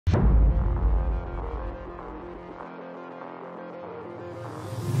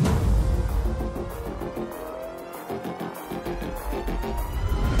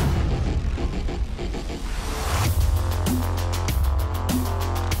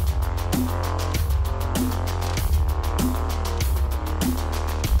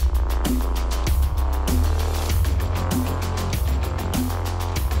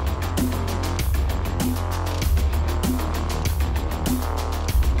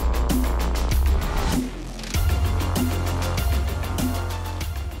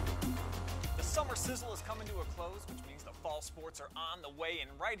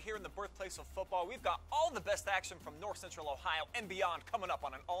right here in the birthplace of football. We've got all the best action from North Central Ohio and beyond coming up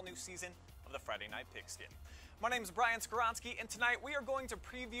on an all-new season of the Friday Night Pigskin. My name is Brian Skowronski, and tonight we are going to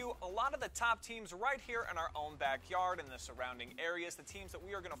preview a lot of the top teams right here in our own backyard and the surrounding areas, the teams that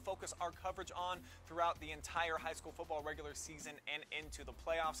we are going to focus our coverage on throughout the entire high school football regular season and into the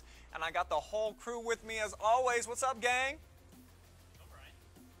playoffs. And I got the whole crew with me as always. What's up, gang?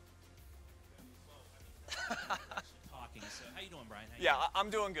 Talking. So how you doing, Brian? I'm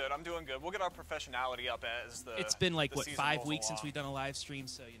doing good. I'm doing good. We'll get our professionality up as the It's been like, what, 5 weeks along. since we've done a live stream,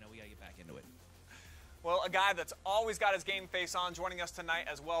 so, we got to get back into it. Well, a guy that's always got his game face on joining us tonight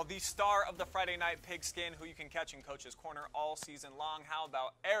as well, the star of the Friday Night Pigskin, who you can catch in Coach's Corner all season long. How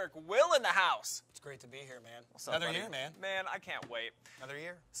about Erik Will in the house? It's great to be here, man. What's up, Another buddy? year, man. Man, I can't wait. Another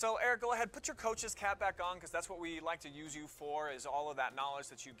year. So, Erik, go ahead. Put your coach's cap back on, because that's what we like to use you for, is all of that knowledge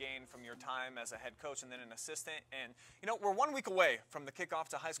that you gain from your time as a head coach and then an assistant. And, we're 1 week away from the kickoff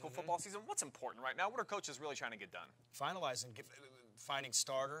to high school football season. What's important right now? What are coaches really trying to get done? Finalizing, finding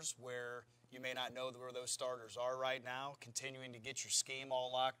starters where you may not know where those starters are right now, continuing to get your scheme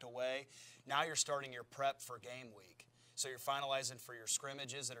all locked away. Now you're starting your prep for game week. So you're finalizing for your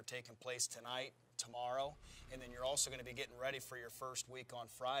scrimmages that are taking place tonight, tomorrow, and then you're also going to be getting ready for your first week on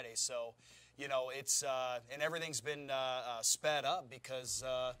Friday. So, it's and everything's been sped up because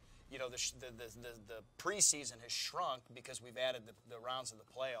the preseason has shrunk because we've added the rounds of the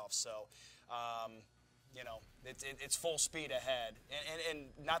playoffs. So, it's full speed ahead. And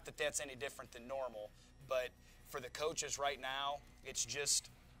not that that's any different than normal, but for the coaches right now, it's just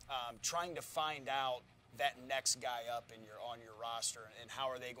trying to find out that next guy up on your roster and how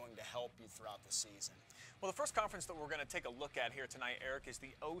are they going to help you throughout the season. Well, the first conference that we're going to take a look at here tonight, Erik, is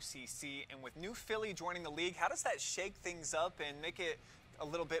the OCC. And with New Philly joining the league, how does that shake things up and make it a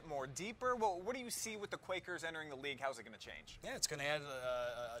little bit more deeper? Well, what do you see with the Quakers entering the league? How's it going to change? Yeah, it's going to add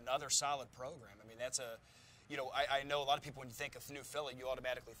another solid program. I mean, that's I know a lot of people, when you think of New Philly, you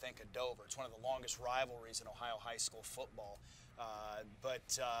automatically think of Dover. It's one of the longest rivalries in Ohio high school football.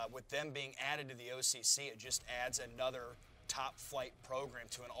 But with them being added to the OCC, it just adds another top-flight program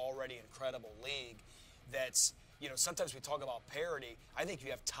to an already incredible league that's, sometimes we talk about parity. I think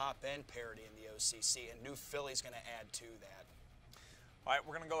you have top-end parity in the OCC, and New Philly's going to add to that. All right,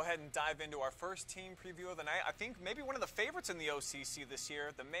 we're going to go ahead and dive into our first team preview of the night. I think maybe one of the favorites in the OCC this year,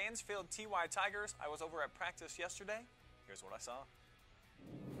 the Mansfield TY Tigers. I was over at practice yesterday. Here's what I saw.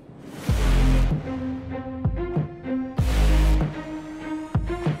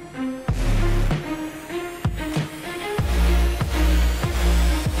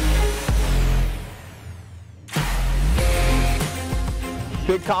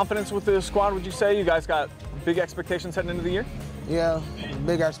 Big confidence with the squad, would you say? You guys got big expectations heading into the year? Yeah,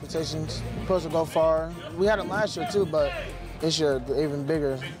 big expectations. Supposed to go far. We had them last year too, but this year even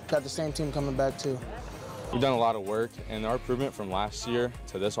bigger. Got the same team coming back too. We've done a lot of work, and our improvement from last year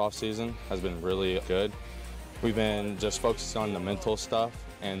to this offseason has been really good. We've been just focused on the mental stuff,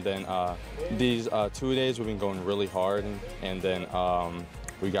 and then these 2 days we've been going really hard, and then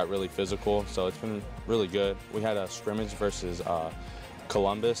we got really physical, so it's been really good. We had a scrimmage versus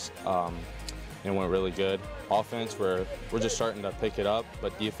Columbus, and it went really good. Offense, we're just starting to pick it up,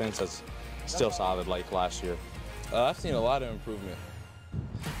 but defense is still solid like last year. I've seen a lot of improvement.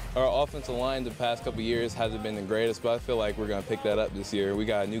 Our offensive line the past couple years hasn't been the greatest, but I feel like we're going to pick that up this year. We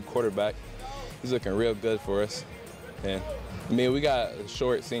got a new quarterback. He's looking real good for us. And we got a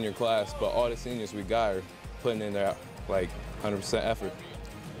short senior class, but all the seniors we got are putting in their 100% effort.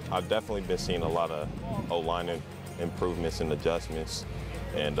 I've definitely been seeing a lot of O-line improvements and adjustments,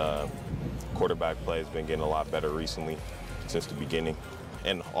 and quarterback play has been getting a lot better recently since the beginning.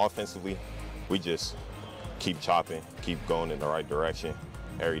 And offensively, we just keep chopping, keep going in the right direction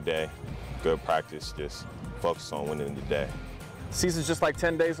every day. Good practice, just focus on winning the day. Season's just like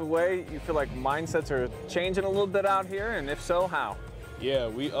 10 days away. You feel like mindsets are changing a little bit out here, and if so, how? Yeah,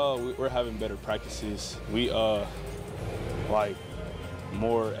 we're having better practices. We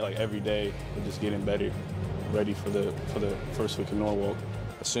more every day. We're just getting better, ready for the first week in Norwalk.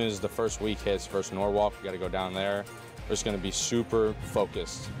 As soon as the first week hits, first Norwalk, we got to go down there. We're just going to be super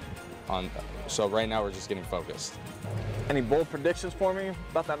focused on. So right now we're just getting focused. Any bold predictions for me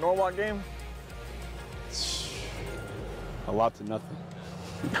about that Norwalk game? A lot to nothing.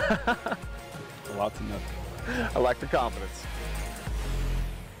 A lot to nothing. I like the confidence.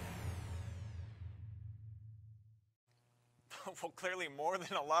 Well, clearly more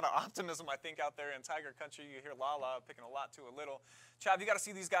than a lot of optimism, I think, out there in Tiger Country. You hear Lala picking a lot to a little. Chav, you got to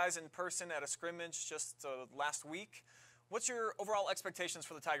see these guys in person at a scrimmage just last week. What's your overall expectations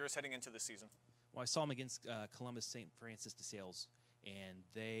for the Tigers heading into this season? Well, I saw them against Columbus St. Francis de Sales, and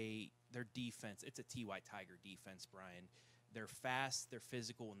their defense, it's a TY Tiger defense, Brian. They're fast, they're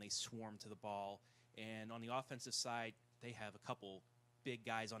physical, and they swarm to the ball. And on the offensive side, they have a couple big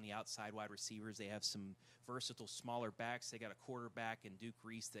guys on the outside, wide receivers. They have some versatile smaller backs. They got a quarterback in Duke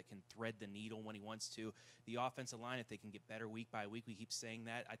Reese that can thread the needle when he wants to. The offensive line, if they can get better week by week, we keep saying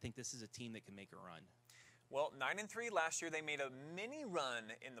that, I think this is a team that can make a run. Well, 9-3 last year. They made a mini run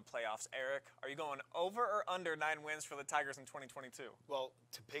in the playoffs. Eric, are you going over or under 9 wins for the Tigers in 2022? Well,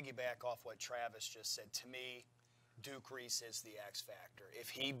 to piggyback off what Travis just said, to me, Duke Reese is the X factor. If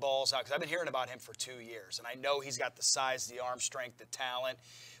he balls out, because I've been hearing about him for 2 years, and I know he's got the size, the arm strength, the talent.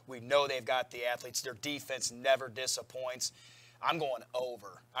 We know they've got the athletes. Their defense never disappoints. I'm going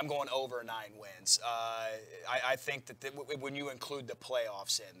over. I'm going over 9 wins. I think that when you include the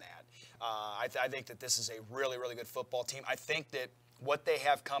playoffs in that, I think that this is a really, really good football team. I think that what they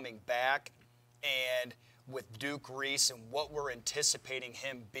have coming back, and with Duke Reese and what we're anticipating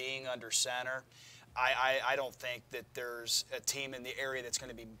him being under center, I don't think that there's a team in the area that's going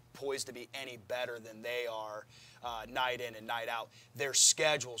to be poised to be any better than they are night in and night out. Their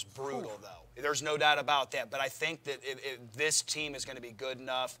schedule's brutal, though. There's no doubt about that. But I think that if this team is going to be good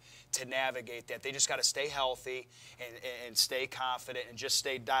enough to navigate that, they just got to stay healthy and stay confident and just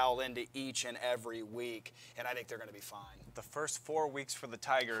stay dialed into each and every week. And I think they're going to be fine. The first 4 weeks for the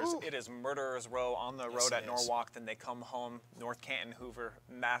Tigers, it is Murderers Row on the road at Norwalk. Then they come home, North Canton, Hoover,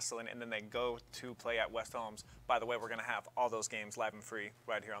 Massillon, and then they go to play at West Holmes. By the way, we're going to have all those games live and free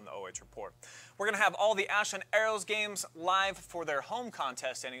right here on the OH Report. We're going to have all the Ashland Arrows games live for their home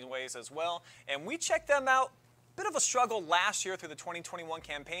contest anyways as well. And we checked them out. Bit of a struggle last year through the 2021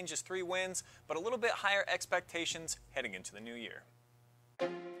 campaign, just 3 wins, but a little bit higher expectations heading into the new year.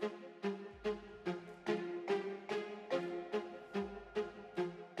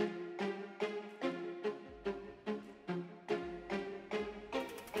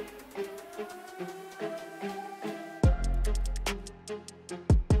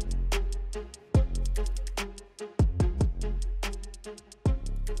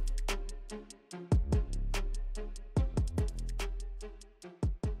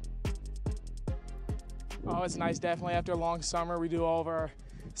 Oh, it's nice, definitely. After a long summer, we do all of our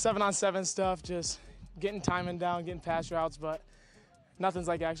 7-on-7 stuff, just getting timing down, getting pass routes, but nothing's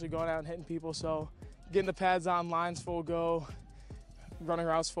like actually going out and hitting people. So getting the pads on, lines full go, running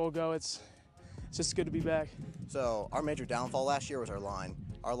routes full go, it's just good to be back. So our major downfall last year was our line.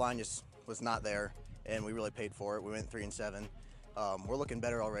 Our line just was not there, and we really paid for it. We went 3-7. We're looking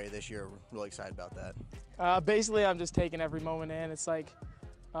better already this year. We're really excited about that. Basically, I'm just taking every moment in. It's like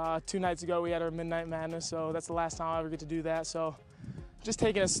 2 nights ago we had our Midnight Madness, so that's the last time I'll ever get to do that. So just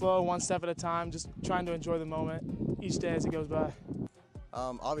taking it slow, 1 step at a time, just trying to enjoy the moment each day as it goes by.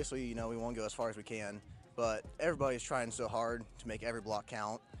 Obviously, you know, we want to go as far as we can, but everybody's trying so hard to make every block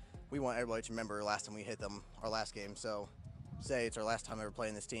count. We want everybody to remember last time we hit them, our last game. So say it's our last time ever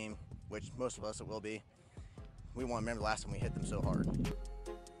playing this team, which most of us it will be. We want to remember the last time we hit them so hard.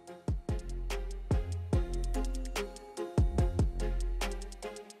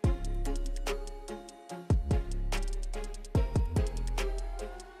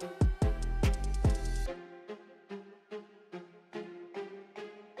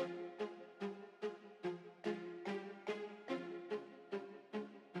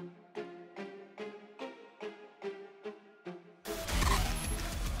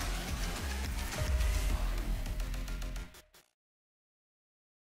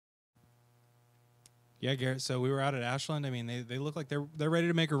 Yeah, Garrett. So we were out at Ashland. I mean, they look like they're ready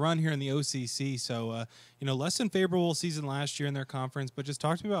to make a run here in the OCC. So you know, less than favorable season last year in their conference. But just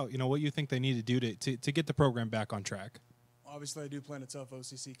talk to me about what you think they need to do to get the program back on track. Obviously, I do plan a tough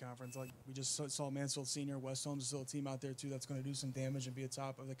OCC conference. Like we just saw Mansfield Senior, West Holmes is still a team out there too that's going to do some damage and be a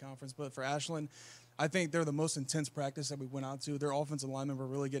top of the conference. But for Ashland, I think they're the most intense practice that we went out to. Their offensive linemen were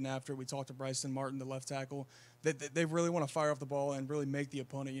really getting after it. We talked to Bryson Martin, the left tackle. They really want to fire off the ball and really make the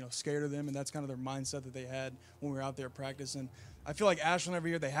opponent, scared of them, and that's kind of their mindset that they had when we were out there practicing. I feel like Ashland every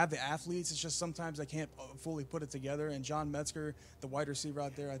year, they have the athletes. It's just sometimes they can't fully put it together. And John Metzger, the wide receiver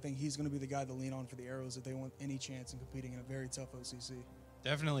out there, I think he's going to be the guy to lean on for the Arrows if they want any chance in competing in a very tough OCC.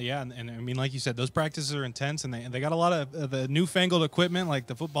 Definitely, yeah. And I mean, like you said, those practices are intense, and they got a lot of the newfangled equipment, like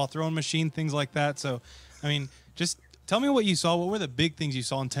the football throwing machine, things like that. So, I mean, just tell me what you saw. What were the big things you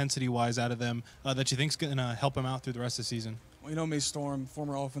saw intensity-wise out of them that you think is going to help them out through the rest of the season? Well, you know me, Storm,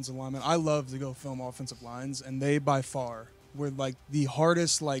 former offensive lineman. I love to go film offensive lines, and they by far were like the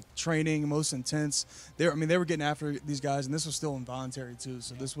hardest, like training, most intense. They were getting after these guys, and this was still involuntary too.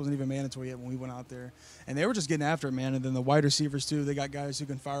 So this wasn't even mandatory yet when we went out there, and they were just getting after it, man. And then the wide receivers too. They got guys who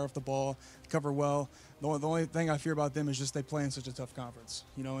can fire off the ball, cover well. The only thing I fear about them is just they play in such a tough conference,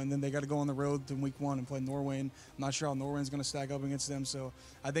 you know. And then they got to go on the road in week 1 and play Norway. I'm not sure how Norway's going to stack up against them. So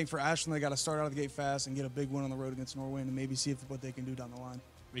I think for Ashland, they got to start out of the gate fast and get a big win on the road against Norway, and maybe see what they can do down the line.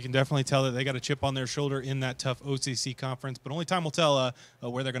 We can definitely tell that they got a chip on their shoulder in that tough OCC conference, but only time will tell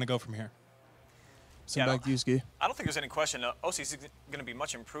where they're going to go from here. Send back to you, Ski. I don't think there's any question. OCC is going to be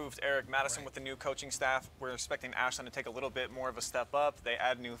much improved. Eric Madison with the new coaching staff. We're expecting Ashland to take a little bit more of a step up. They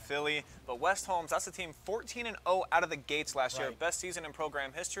add new Philly. But West Holmes, that's a team 14-0 out of the gates last year. Best season in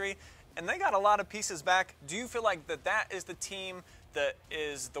program history. And they got a lot of pieces back. Do you feel like that is the team that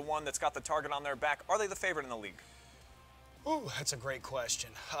is the one that's got the target on their back? Are they the favorite in the league? Ooh, that's a great question.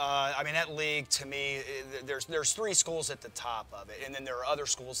 I mean, that league, to me, there's 3 schools at the top of it, and then there are other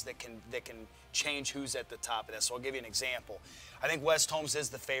schools that can change who's at the top of that. So I'll give you an example. I think West Holmes is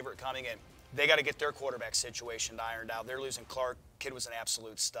the favorite coming in. They got to get their quarterback situation ironed out. They're losing Clark. Kid was an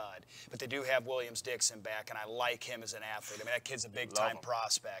absolute stud. But they do have Williams-Dixon back, and I like him as an athlete. I mean, that kid's a big-time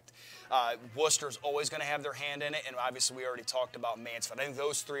prospect. Worcester's always going to have their hand in it, and obviously we already talked about Mansfield. I think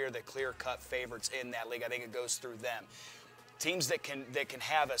those 3 are the clear-cut favorites in that league. I think it goes through them. Teams that can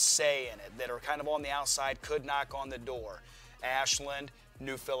have a say in it, that are kind of on the outside, could knock on the door. Ashland,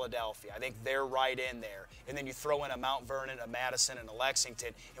 New Philadelphia. I think they're right in there. And then you throw in a Mount Vernon, a Madison, and a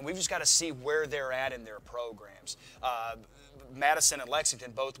Lexington, and we've just got to see where they're at in their programs. Madison and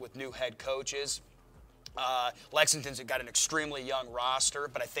Lexington, both with new head coaches. Lexington's got an extremely young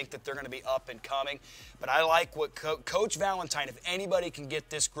roster, but I think that they're going to be up and coming. But I like what Coach Valentine, if anybody can get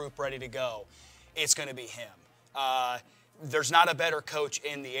this group ready to go, it's going to be him. There's not a better coach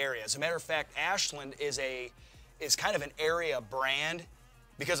in the area. As a matter of fact, Ashland is kind of an area brand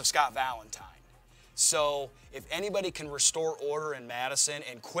because of Scott Valentine. So if anybody can restore order in Madison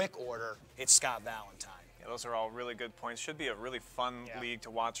in quick order, it's Scott Valentine. Yeah, those are all really good points. Should be a really fun league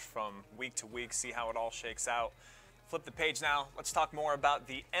to watch from week to week, see how it all shakes out. Flip the page now. Let's talk more about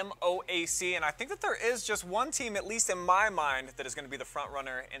the MOAC. And I think that there is just one team, at least in my mind, that is going to be the front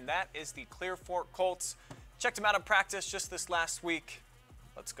runner, and that is the Clear Fork Colts. Checked them out in practice just this last week.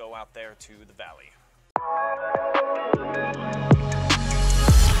 Let's go out there to the Valley.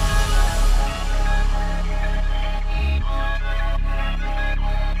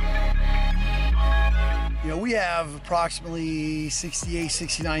 You know, we have approximately 68,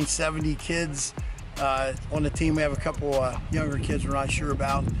 69, 70 kids on the team. We have a couple younger kids we're not sure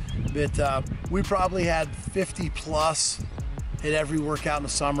about, but we probably had 50 plus at every workout in the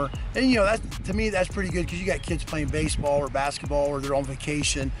summer. And you know, that, to me, that's pretty good because you got kids playing baseball or basketball or they're on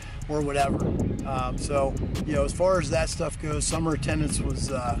vacation or whatever. So, you know, as far as that stuff goes, summer attendance was,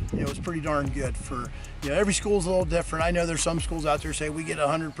 you know, was pretty darn good for, you know, every school's a little different. I know there's some schools out there say we get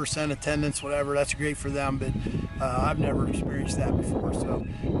 100% attendance, whatever, that's great for them, but I've never experienced that before. So,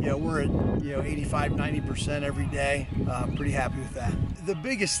 you know, we're at, you know, 85, 90% every day. Pretty happy with that. The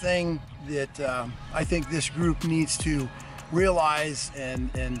biggest thing that I think this group needs to realize and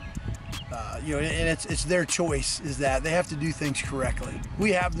you know, and it's their choice, is that they have to do things correctly.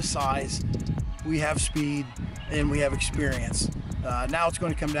 We have the size, we have speed, and we have experience. Now it's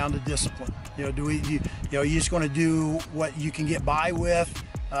going to come down to discipline. You know, you just going to do what you can get by with?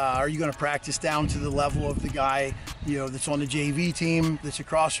 Are you going to practice down to the level of the guy, you know, that's on the JV team that's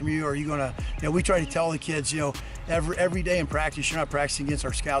across from you? Or are you going to, you know, we try to tell the kids, you know, every day in practice, you're not practicing against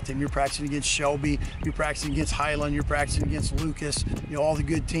our scout team. You're practicing against Shelby. You're practicing against Highland. You're practicing against Lucas. You know, all the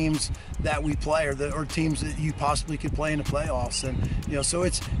good teams that we play, or teams that you possibly could play in the playoffs. And, you know, so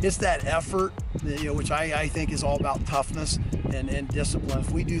it's that effort, you know, which I think is all about toughness and discipline.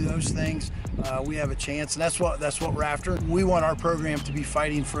 If we do those things, we have a chance, and that's what we're after. We want our program to be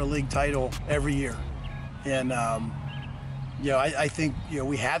fighting for a league title every year, and you know, I think, you know,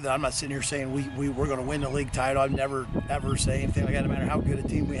 we have that. I'm not sitting here saying we're going to win the league title. I'd never ever say anything like that, no matter how good a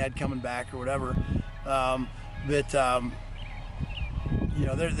team we had coming back or whatever. But you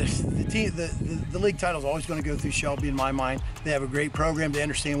know, the league title is always going to go through Shelby in my mind. They have a great program. They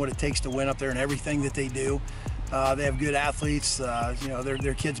understand what it takes to win up there and everything that they do. They have good athletes. You know,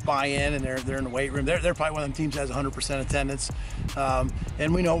 their kids buy in, and they're in the weight room. They're probably one of them teams that has 100% attendance.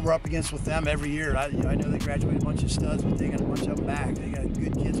 And we know we're up against with them every year. I know they graduate a bunch of studs, but they got a bunch of them back. They got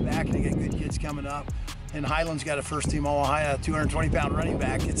good kids back, and they got good kids coming up. and Highland's got a first-team All-Ohio 220-pound running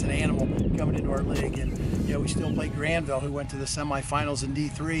back. It's an animal coming into our league. And, you know, we still play Granville, who went to the semifinals in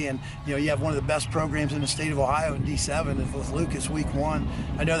D3. And, you know, you have one of the best programs in the state of Ohio in D7 with Lucas week 1.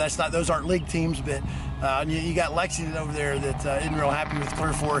 I know those aren't league teams, but you got Lexington over there that isn't real happy with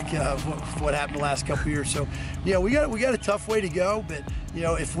Clear Fork, what happened the last couple years. So, yeah, we got a tough way to go, but, you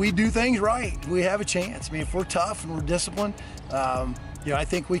know, if we do things right, we have a chance. I mean, if we're tough and we're disciplined, you know, I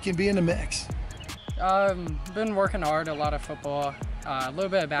think we can be in the mix. Been working hard, a lot of football, a little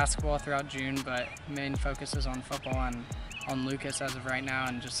bit of basketball throughout June, but main focus is on football and on Lucas as of right now,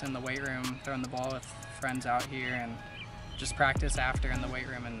 and just in the weight room, throwing the ball with friends out here, and just practice after in the weight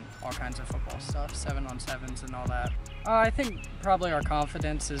room and all kinds of football stuff, 7-on-7s and all that. I think probably our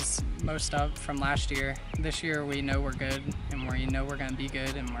confidence is most up from last year. This year we know we're good, and we know we're going to be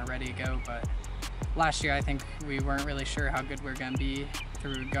good, and we're ready to go, but last year I think we weren't really sure how good we're going to be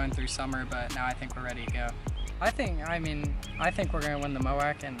going through summer, but now I think we're ready to go. I think we're going to win the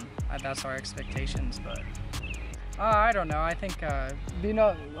MOAC, and that's our expectations, but I don't know. I think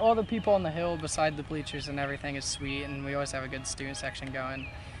all the people on the hill beside the bleachers and everything is sweet, and we always have a good student section going,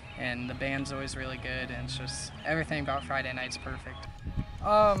 and the band's always really good, and it's just everything about Friday night's perfect.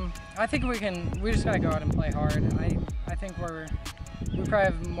 I think we just got to go out and play hard. I think we probably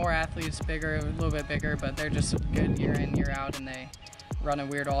have more athletes, a little bit bigger, but they're just good year in, year out, and they run a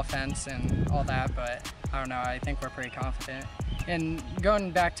weird offense and all that, but I don't know, I think we're pretty confident. And going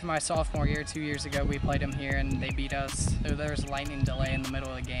back to my sophomore year, 2 years ago, we played them here and they beat us. There was a lightning delay in the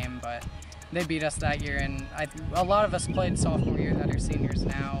middle of the game, but they beat us that year, and a lot of us played sophomore year that are seniors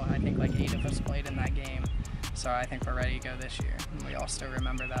now. I think like 8 of us played in that game. So I think we're ready to go this year, and we all still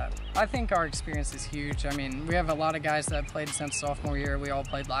remember that. I think our experience is huge. I mean, we have a lot of guys that played since sophomore year. We all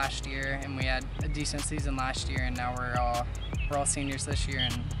played last year, and we had a decent season last year, and now we're all seniors this year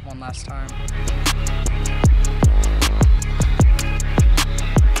and one last time.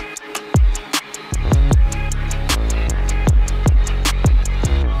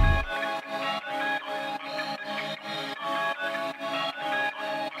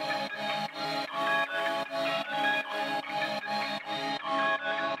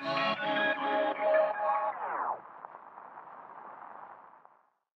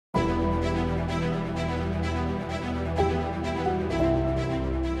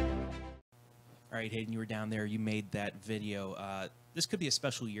 All right, Hayden, you were down there. You made that video. This could be a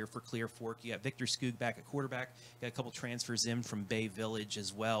special year for Clear Fork. You got Victor Skoog back at quarterback. You got a couple transfers in from Bay Village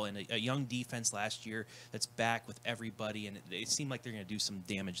as well, and a young defense last year that's back with everybody, and it seemed like they're going to do some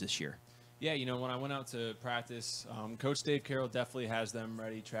damage this year. Yeah, you know, when I went out to practice, Coach Dave Carroll definitely has them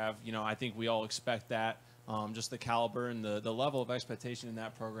ready, Trav. You know, I think we all expect that. Just the caliber and the level of expectation in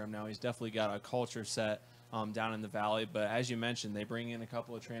that program now. He's definitely got a culture set down in the Valley. But as you mentioned, they bring in a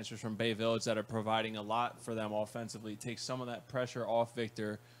couple of transfers from Bay Village that are providing a lot for them offensively. Take some of that pressure off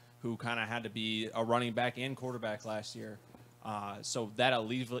Victor, who kind of had to be a running back and quarterback last year. So that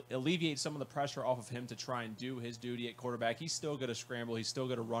alleviates some of the pressure off of him to try and do his duty at quarterback. He's still going to scramble. He's still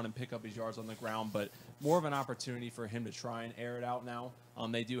going to run and pick up his yards on the ground, but more of an opportunity for him to try and air it out now.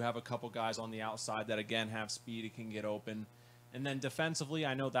 They do have a couple guys on the outside that, again, have speed. It can get open. And then defensively,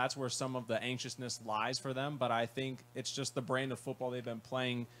 I know that's where some of the anxiousness lies for them, but I think it's just the brand of football they've been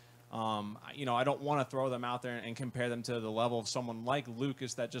playing. You know, I don't want to throw them out there and compare them to the level of someone like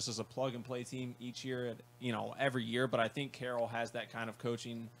Lucas that just is a plug-and-play team each year, you know, every year. But I think Carroll has that kind of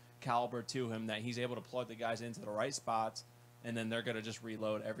coaching caliber to him that he's able to plug the guys into the right spots, and then they're going to just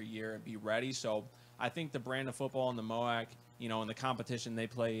reload every year and be ready. So I think the brand of football in the MOAC, you know, and the competition they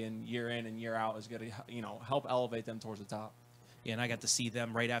play in and year out is going to, you know, help elevate them towards the top. Yeah, and I got to see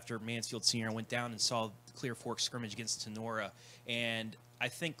them right after Mansfield Senior. I went down and saw the Clear Fork scrimmage against Tenora. And I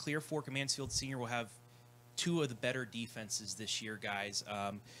think Clear Fork and Mansfield Senior will have two of the better defenses this year, guys.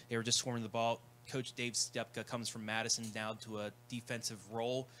 They were just swarming the ball. Coach Dave Stepka comes from Madison down to a defensive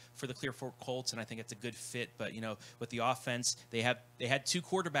role for the Clear Fork Colts, and I think it's a good fit. But, you know, with the offense, they had two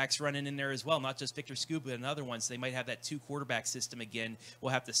quarterbacks running in there as well, not just Victor Skoog, but another one. So they might have that two-quarterback system again.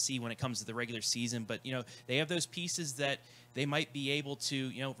 We'll have to see when it comes to the regular season. But, you know, they have those pieces that they might be able to,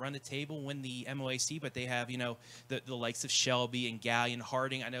 you know, run the table, win the MOAC, but they have, you know, the likes of Shelby and Gallion,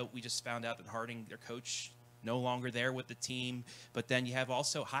 Harding. I know we just found out that Harding, their coach, no longer there with the team. But then you have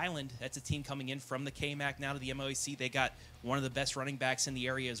also Highland. That's a team coming in from the KMAC now to the MOAC. They got one of the best running backs in the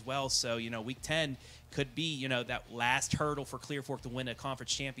area as well. So, you know, week 10 could be, you know, that last hurdle for Clear Fork to win a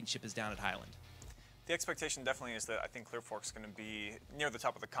conference championship is down at Highland. The expectation definitely is that I think Clear Fork's going to be near the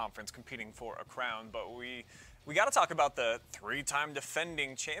top of the conference competing for a crown. But we got to talk about the three-time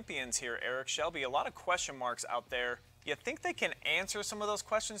defending champions here, Eric Shelby. A lot of question marks out there You think they can answer some of those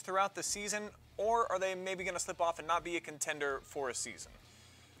questions throughout the season, or are they maybe going to slip off and not be a contender for a season?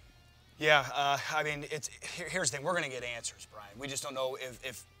 Yeah, I mean, here's the thing. We're going to get answers, Brian. We just don't know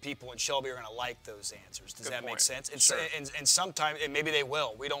if people in Shelby are going to like those answers. Does that make sense? And, sure. and sometimes, and maybe they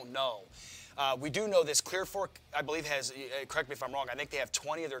will. We don't know. We do know this. Clear Fork, I believe, has, correct me if I'm wrong, I think they have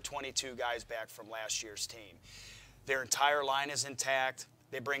 20 of their 22 guys back from last year's team. Their entire line is intact.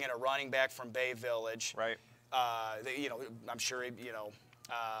 They bring in a running back from Bay Village. Right. I'm sure,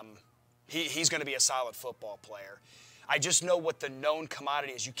 he's going to be a solid football player. I just know what the known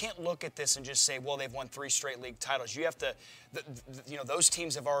commodity is. You can't look at this and just say, well, they've won 3 straight league titles. You have to, those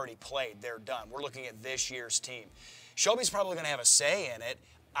teams have already played. They're done. We're looking at this year's team. Shelby's probably going to have a say in it.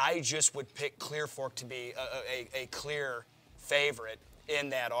 I just would pick Clear Fork to be a clear favorite in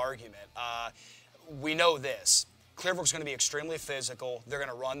that argument. We know this. Clear Fork's going to be extremely physical. They're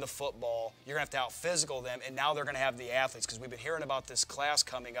going to run the football. You're going to have to out-physical them, and now they're going to have the athletes because we've been hearing about this class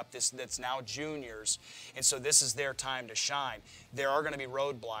coming up that's now juniors, and so this is their time to shine. There are going to be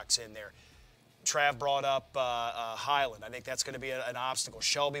roadblocks in there. Trav brought up Highland. I think that's going to be an obstacle.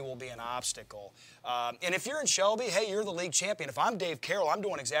 Shelby will be an obstacle. And if you're in Shelby, hey, you're the league champion. If I'm Dave Carroll, I'm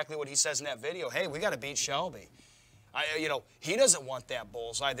doing exactly what he says in that video. Hey, we got to beat Shelby. He doesn't want that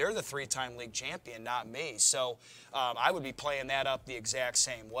bullseye. They're the 3-time league champion, not me. So I would be playing that up the exact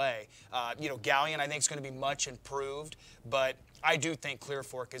same way. Galleon, I think, is going to be much improved, but I do think Clear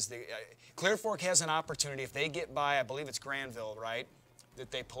Fork is Clear Fork has an opportunity if they get by. I believe it's Granville, right? That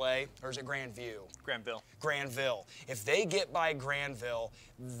they play, or is it Grandview? Granville. If they get by Granville,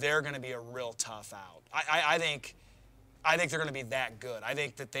 they're going to be a real tough out. I think they're going to be that good. I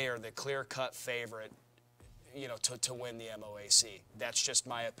think that they are the clear-cut favorite, to win the MOAC. That's just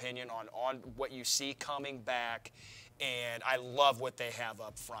my opinion on what you see coming back, and I love what they have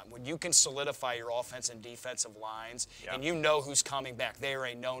up front. When you can solidify your offense and defensive lines, and you know who's coming back, they are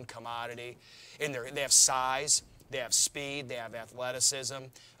a known commodity, and they have size. They have speed, they have athleticism.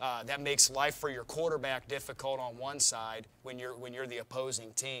 That makes life for your quarterback difficult on one side when you're the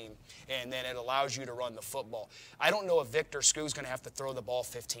opposing team, and then it allows you to run the football. I don't know if Victor Skow's going to have to throw the ball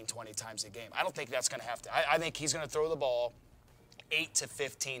 15, 20 times a game. I don't think that's going to have to. I think he's going to throw the ball 8 to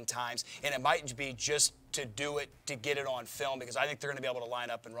 15 times, and it might be just to do it, to get it on film, because I think they're going to be able to line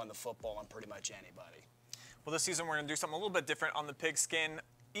up and run the football on pretty much anybody. Well, this season we're going to do something a little bit different on the Pigskin.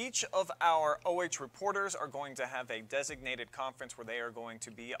 Each of our OH reporters are going to have a designated conference where they are going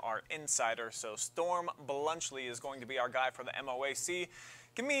to be our insider. So Storm Blunchley is going to be our guy for the MOAC.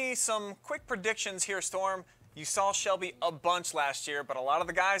 Give me some quick predictions here, Storm. You saw Shelby a bunch last year, but a lot of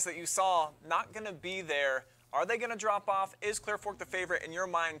the guys that you saw not going to be there. Are they going to drop off? Is Clear Fork the favorite in your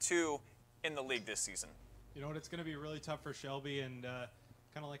mind, too, in the league this season? You know what? It's going to be really tough for Shelby, and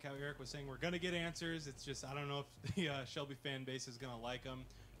kind of like how Erik was saying, we're going to get answers. It's just I don't know if the Shelby fan base is going to like them.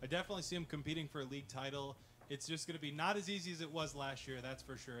 I definitely see him competing for a league title. It's just going to be not as easy as it was last year, that's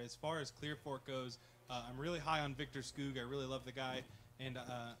for sure. As far as Clear Fork goes, I'm really high on Victor Skoog. I really love the guy, and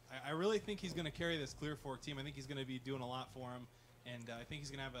I really think he's going to carry this Clear Fork team. I think he's going to be doing a lot for him, and I think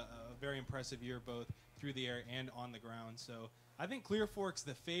he's going to have a very impressive year both through the air and on the ground. So I think Clear Fork's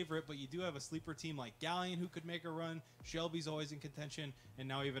the favorite, but you do have a sleeper team like Galleon who could make a run. Shelby's always in contention, and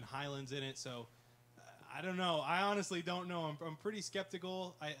now even Highland's in it. So I don't know. I honestly don't know. I'm pretty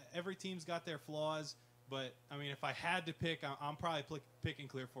skeptical. Every team's got their flaws, but, I mean, if I had to pick, I'm probably picking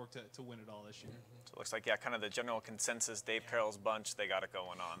Clear Fork to win it all this year. So it looks like, kind of the general consensus, Dave Carroll's bunch, they got it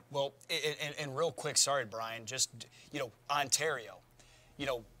going on. Well, and real quick, sorry, Brian, just, Ontario,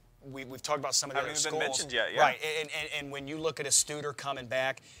 we've talked about some of the other schools. Haven't even been mentioned yet, yeah. Right, and when you look at a Studer coming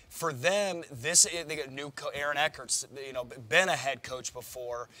back, for them, they got new Aaron Eckert's, been a head coach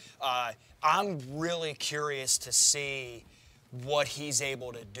before. I'm really curious to see what he's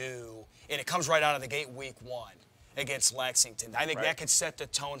able to do, and it comes right out of the gate week 1 against Lexington. I think that could set the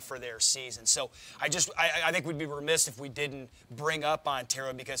tone for their season. So I think we'd be remiss if we didn't bring up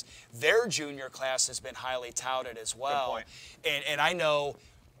Ontario because their junior class has been highly touted as well. Good point. And I know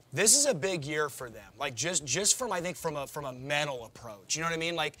this is a big year for them. Like just from from a mental approach. You know what I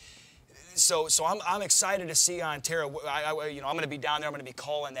mean? Like so I'm excited to see Ontario. I'm going to be down there. I'm going to be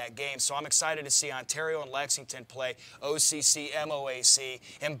calling that game. So I'm excited to see Ontario and Lexington play OCC, MOAC,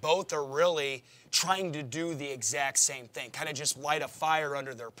 and both are really trying to do the exact same thing, kind of just light a fire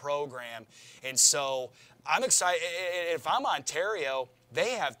under their program. And so I'm excited. If I'm Ontario,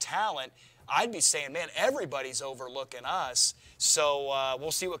 they have talent. I'd be saying, man, everybody's overlooking us. So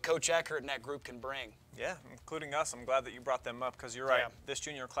we'll see what Coach Eckert and that group can bring. Yeah, including us. I'm glad that you brought them up because you're right. Yeah. This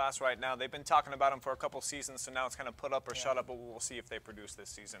junior class right now, they've been talking about them for a couple seasons, so now it's kind of put up or shut up, but we'll see if they produce this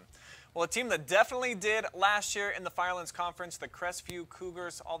season. Well, a team that definitely did last year in the Firelands Conference, the Crestview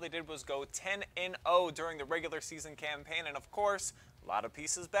Cougars, all they did was go 10-0 during the regular season campaign, and of course, a lot of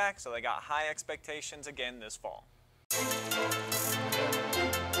pieces back, so they got high expectations again this fall.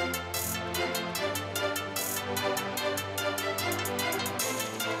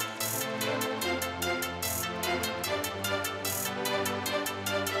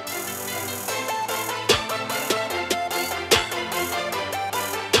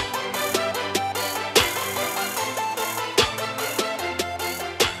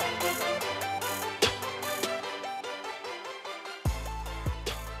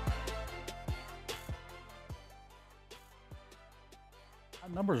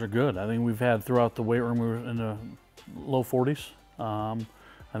 Numbers are good. I think we've had throughout the weight room, we were in the low 40s.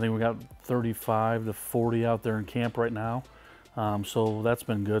 I think we got 35 to 40 out there in camp right now. So that's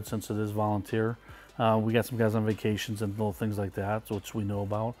been good since it is volunteer. We got some guys on vacations and little things like that, which we know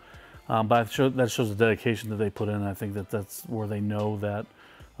about. But that shows the dedication that they put in. I think that's where they know that,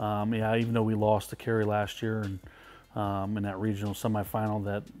 yeah, even though we lost to Cary last year and in that regional semifinal,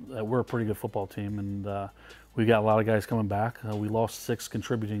 that we're a pretty good football team. And we got a lot of guys coming back. We lost 6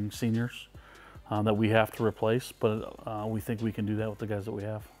 contributing seniors that we have to replace, but we think we can do that with the guys that we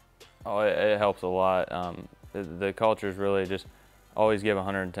have. Oh, it helps a lot. The culture is really just always give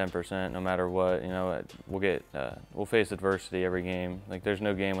 110% no matter what. You know, we'll face adversity every game. Like, there's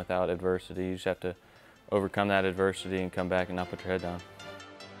no game without adversity. You just have to overcome that adversity and come back and not put your head down.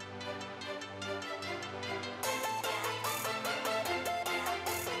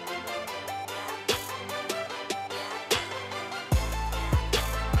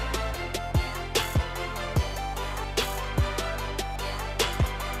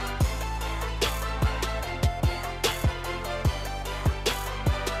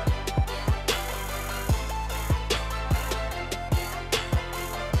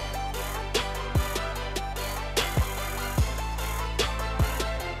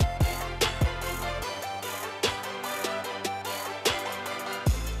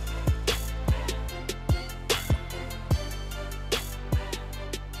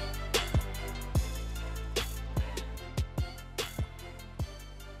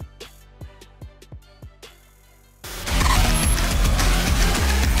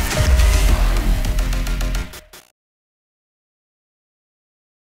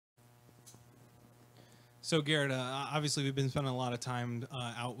 So Garrett, obviously we've been spending a lot of time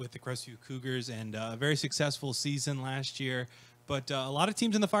out with the Crestview Cougars, and a very successful season last year. But a lot of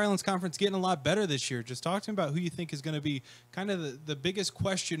teams in the Firelands Conference getting a lot better this year. Just talk to me about who you think is going to be kind of the biggest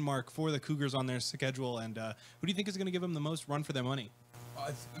question mark for the Cougars on their schedule, and who do you think is going to give them the most run for their money?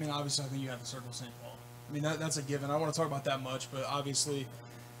 I mean, obviously, I think you have to circle St. Paul. I mean, that's a given. I don't want to talk about that much, but obviously,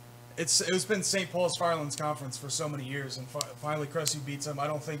 it's been St. Paul's Firelands Conference for so many years, and finally Crestview beats them. I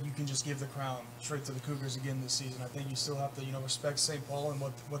don't think you can just give the crown straight to the Cougars again this season. I think you still have to, respect St. Paul and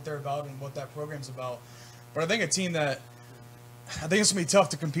what they're about and what that program's about. But I think a team that I think it's gonna be tough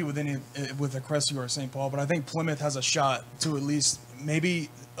to compete with a Crestview or St. Paul, but I think Plymouth has a shot to at least maybe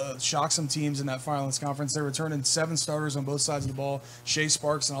shock some teams in that Firelands Conference. They're returning 7 starters on both sides of the ball. Shea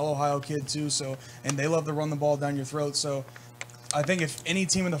Sparks, an All-Ohio kid too, and they love to run the ball down your throat. So I think if any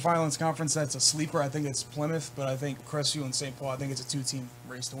team in the Firelands Conference that's a sleeper, I think it's Plymouth, but I think Crestview and St. Paul, I think it's a 2-team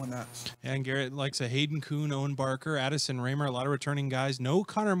race to win that. And Garrett likes a Hayden Kuhn, Owen Barker, Addison Raymer, a lot of returning guys. No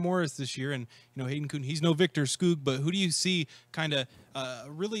Connor Morris this year, and Hayden Kuhn, he's no Victor Skoog, but who do you see kind of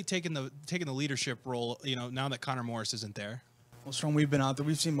really taking the leadership role, now that Connor Morris isn't there? Well, Strom, we've been out there.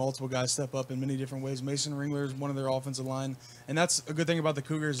 We've seen multiple guys step up in many different ways. Mason Ringler is one of their offensive line, and that's a good thing about the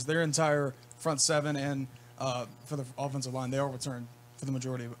Cougars. Their entire front 7 and for the offensive line, they all return for the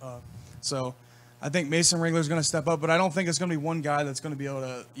majority. So I think Mason Ringler is going to step up, but I don't think it's going to be one guy that's going to be able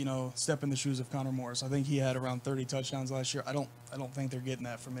to, step in the shoes of Connor Morris. I think he had around 30 touchdowns last year. I don't think they're getting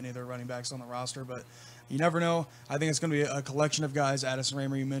that from any of their running backs on the roster, but you never know. I think it's going to be a collection of guys. Addison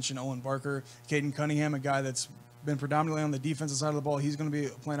Raymer, you mentioned, Owen Barker, Caden Cunningham, a guy that's been predominantly on the defensive side of the ball. He's going to be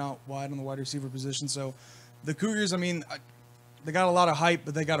playing out wide on the wide receiver position. So the Cougars, I mean, they got a lot of hype,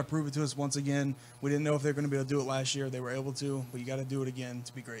 but they got to prove it to us once again. We didn't know if they were going to be able to do it last year. They were able to, but you got to do it again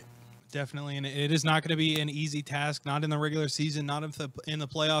to be great. Definitely, and it is not going to be an easy task, not in the regular season, not in the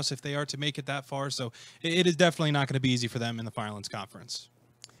playoffs if they are to make it that far. So it is definitely not going to be easy for them in the Firelands Conference.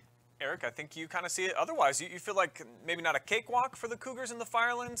 Eric, I think you kind of see it otherwise. You feel like maybe not a cakewalk for the Cougars in the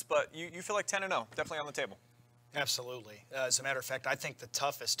Firelands, but you feel like 10-0, definitely on the table. Absolutely. As a matter of fact, I think the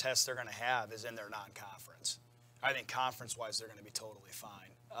toughest test they're going to have is in their non-conference. I think conference-wise, they're going to be totally fine.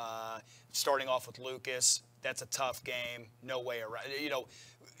 Starting off with Lucas, that's a tough game. No way around. You know,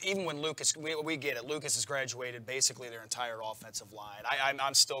 even when Lucas, we get it. Lucas has graduated basically their entire offensive line.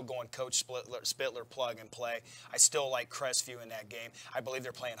 I'm still going Coach Spittler plug and play. I still like Crestview in that game. I believe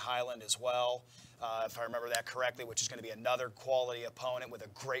they're playing Highland as well, if I remember that correctly, which is going to be another quality opponent with a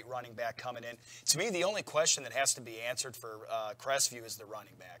great running back coming in. To me, the only question that has to be answered for Crestview is the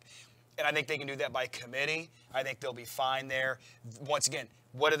running back. And I think they can do that by committee. I think they'll be fine there. Once again,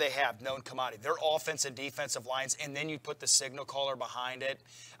 what do they have? Known commodity. Their offense and defensive lines, and then you put the signal caller behind it.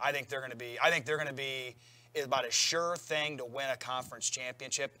 I think they're going to be about a sure thing to win a conference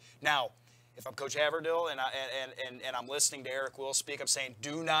championship. Now, if I'm Coach Haverdale and I'm listening to Erik Will speak, I'm saying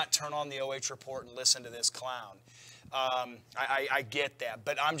do not turn on the OH Report and listen to this clown. I get that,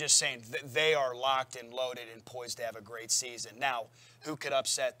 but I'm just saying they are locked and loaded and poised to have a great season. Now, who could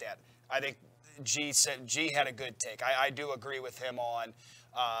upset that? I think G had a good take. I do agree with him on.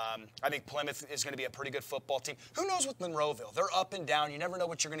 I think Plymouth is going to be a pretty good football team. Who knows with Monroeville? They're up and down. You never know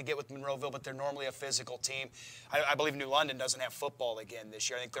what you're going to get with Monroeville, but they're normally a physical team. I believe New London doesn't have football again this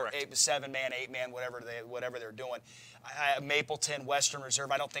year. I think they're 7-man, 8-man, whatever they're doing. Mapleton, Western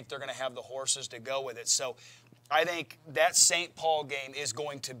Reserve, I don't think they're going to have the horses to go with it. So I think that St. Paul game is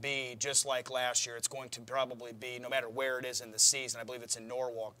going to be just like last year. It's going to probably be, no matter where it is in the season, I believe it's in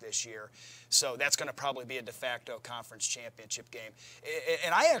Norwalk this year. So that's going to probably be a de facto conference championship game.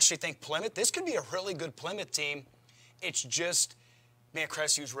 And I actually think Plymouth, this could be a really good Plymouth team. It's just, man,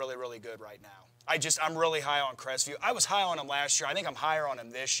 Crestview's really, really good right now. I'm really high on Crestview. I was high on them last year. I think I'm higher on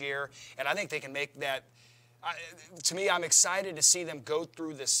them this year. And I think they can make that. To me, I'm excited to see them go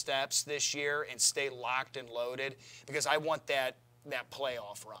through the steps this year and stay locked and loaded because I want that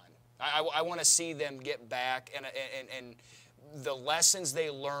playoff run. I want to see them get back and the lessons they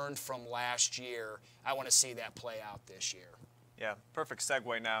learned from last year, I want to see that play out this year. Yeah, perfect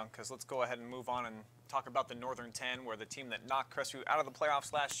segue now because let's go ahead and move on and talk about the Northern 10, where the team that knocked Crestview out of the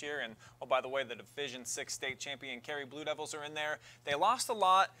playoffs last year, and, oh, by the way, the Division 6 state champion Cary Blue Devils are in there. They lost a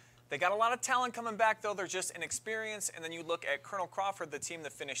lot. They got a lot of talent coming back, though. They're just inexperienced. And then you look at Colonel Crawford, the team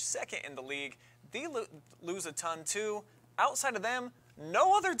that finished second in the league. They lose a ton, too. Outside of them,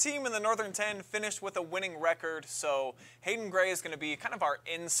 no other team in the Northern 10 finished with a winning record. So Hayden Gray is going to be kind of our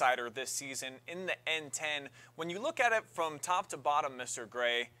insider this season in the N10. When you look at it from top to bottom, Mr.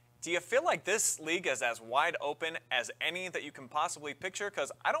 Gray, do you feel like this league is as wide open as any that you can possibly picture?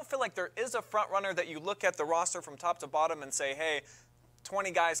 Because I don't feel like there is a front runner that you look at the roster from top to bottom and say, hey,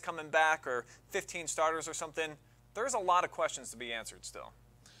 20 guys coming back or 15 starters or something. There's a lot of questions to be answered still.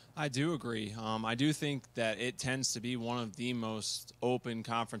 I do agree. I do think that it tends to be one of the most open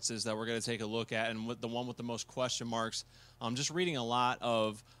conferences that we're going to take a look at, and with the one with the most question marks. Just reading a lot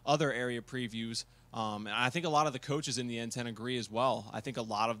of other area previews, and I think a lot of the coaches in the N10 agree as well. I think a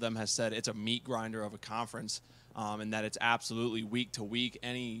lot of them has said it's a meat grinder of a conference, and that it's absolutely week to week.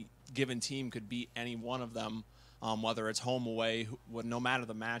 Any given team could beat any one of them. Whether it's home, away, no matter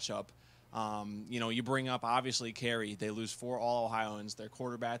the matchup. You bring up, obviously, Cary. They lose 4 All-Ohioans, their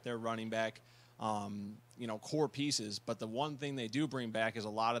quarterback, their running back, core pieces. But the one thing they do bring back is a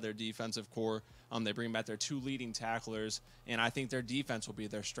lot of their defensive core. They bring back their 2 leading tacklers, and I think their defense will be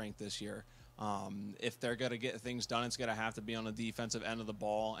their strength this year. If they're going to get things done, it's going to have to be on the defensive end of the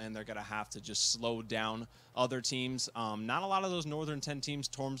ball, and they're going to have to just slow down other teams. Not a lot of those Northern 10 teams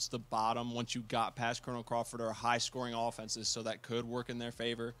towards the bottom, once you got past Colonel Crawford, are high-scoring offenses, so that could work in their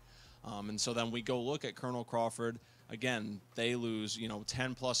favor. And so then we go look at Colonel Crawford. Again, they lose,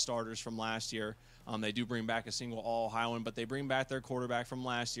 10-plus starters from last year. They do bring back a single All-Ohioan, but they bring back their quarterback from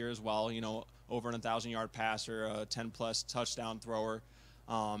last year as well, over an 1,000-yard passer, a 10-plus touchdown thrower.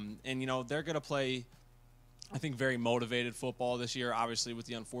 They're going to play, I think, very motivated football this year, obviously with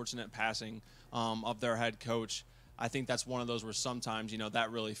the unfortunate passing of their head coach. I think that's one of those where sometimes,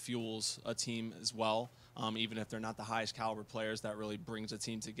 that really fuels a team as well. Even if they're not the highest caliber players, that really brings a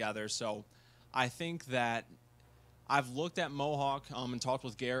team together. So I think that I've looked at Mohawk and talked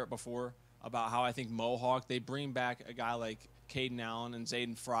with Garrett before about how I think Mohawk, they bring back a guy like Caden Allen and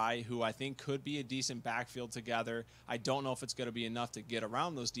Zayden Fry, who I think could be a decent backfield together. I don't know if it's going to be enough to get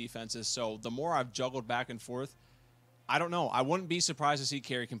around those defenses. So the more I've juggled back and forth, I don't know. I wouldn't be surprised to see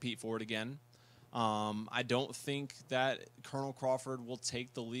Cary compete for it again. I don't think that Colonel Crawford will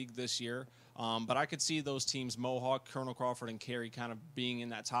take the league this year. But I could see those teams, Mohawk, Colonel Crawford, and Cary, kind of being in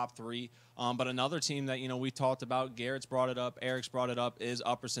that top 3. But another team that, we talked about, Garrett's brought it up, Eric's brought it up, is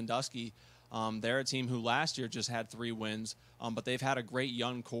Upper Sandusky. They're a team who last year just had 3 wins, but they've had a great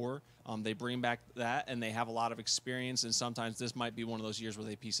young core. They bring back that, and they have a lot of experience, and sometimes this might be one of those years where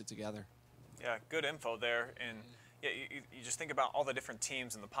they piece it together. Yeah, good info there. And Yeah, you just think about all the different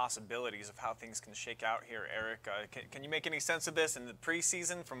teams and the possibilities of how things can shake out here, Eric. Can you make any sense of this in the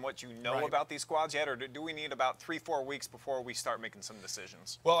preseason from what you know about these squads yet, or do we need about 3-4 weeks before we start making some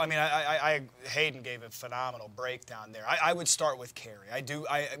decisions? Well, I mean, Hayden gave a phenomenal breakdown there. I would start with Carey.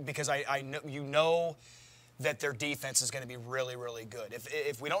 Because I know you know that their defense is going to be really, really good.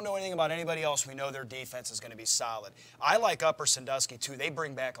 If we don't know anything about anybody else, we know their defense is going to be solid. I like Upper Sandusky, too. They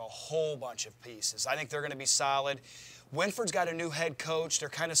bring back a whole bunch of pieces. I think they're going to be solid. Winford's got a new head coach. They're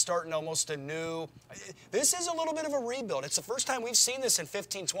kind of starting almost a new – this is a little bit of a rebuild. It's the first time we've seen this in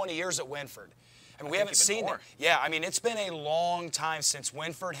 15, 20 years at Winford. I mean, we haven't seen it. Yeah, I mean, it's been a long time since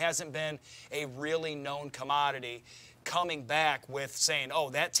Winford hasn't been a really known commodity, coming back with saying, oh,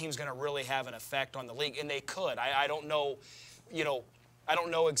 that team's going to really have an effect on the league. And they could. I don't know, I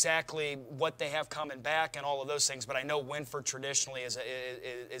don't know exactly what they have coming back and all of those things, but I know Winford traditionally is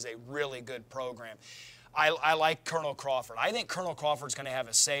a really good program. I like Colonel Crawford. I think Colonel Crawford's going to have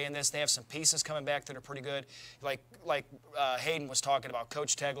a say in this. They have some pieces coming back that are pretty good. Like Hayden was talking about,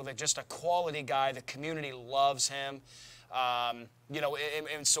 Coach Teglovic, just a quality guy. The community loves him. And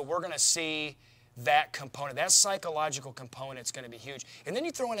so we're going to see that component, that psychological component is going to be huge. And then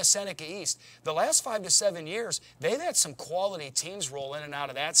you throw in a Seneca East. The last 5 to 7 years, they've had some quality teams roll in and out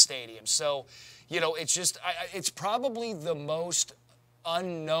of that stadium. So, it's probably the most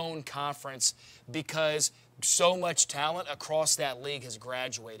unknown conference because so much talent across that league has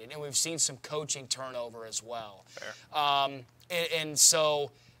graduated. And we've seen some coaching turnover as well. Fair. And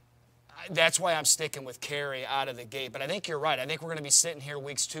so that's why I'm sticking with Carey out of the gate. But I think you're right. I think we're going to be sitting here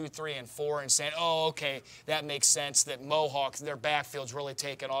weeks 2, 3, and 4 and saying, oh, okay, that makes sense that Mohawks, their backfield's really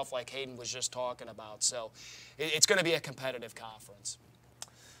taken off like Hayden was just talking about. So it's going to be a competitive conference.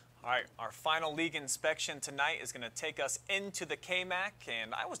 All right, our final league inspection tonight is going to take us into the KMAC,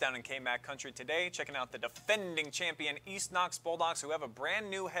 and I was down in KMAC country today checking out the defending champion East Knox Bulldogs, who have a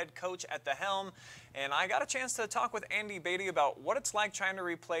brand new head coach at the helm, and I got a chance to talk with Andy Beatty about what it's like trying to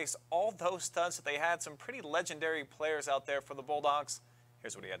replace all those studs that they had, some pretty legendary players out there for the Bulldogs.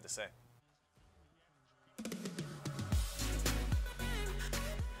 Here's what he had to say.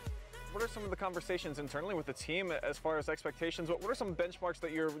 What are some of the conversations internally with the team as far as expectations? What are some benchmarks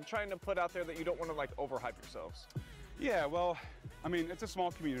that you're trying to put out there that you don't want to overhype yourselves? Yeah, well, I mean, it's a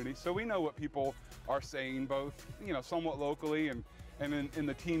small community, so we know what people are saying, both, somewhat locally and in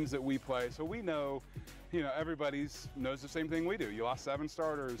the teams that we play. So we know, everybody knows the same thing we do. You lost 7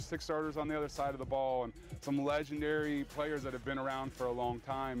 starters, 6 starters on the other side of the ball, and some legendary players that have been around for a long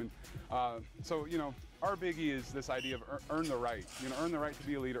time. And so, our biggie is this idea of earn the right. Earn the right to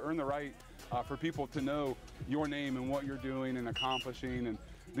be a leader, earn the right for people to know your name and what you're doing and accomplishing. And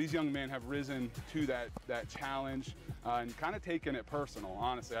these young men have risen to that challenge and kind of taken it personal,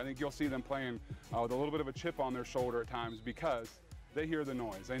 honestly. I think you'll see them playing with a little bit of a chip on their shoulder at times because they hear the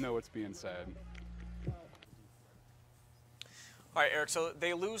noise. They know what's being said. All right, Eric, so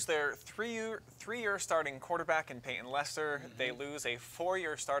they lose their three-year starting quarterback in Peyton Lester. Mm-hmm. They lose a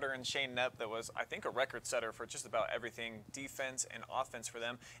 4-year starter in Shane Knepp that was, I think, a record setter for just about everything, defense and offense for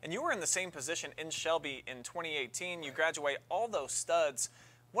them. And you were in the same position in Shelby in 2018. You graduate all those studs.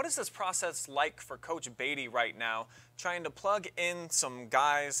 What is this process like for Coach Beatty right now, trying to plug in some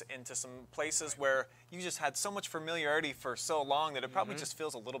guys into some places where you just had so much familiarity for so long that it probably just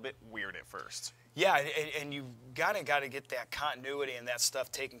feels a little bit weird at first? Yeah, and you gotta get that continuity and that stuff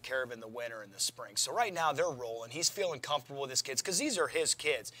taken care of in the winter and the spring. So right now they're rolling. He's feeling comfortable with his kids because these are his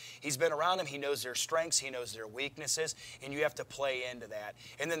kids. He's been around them. He knows their strengths. He knows their weaknesses, and you have to play into that.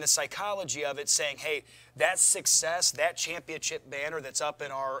 And then the psychology of it, saying, hey, that success, that championship banner that's up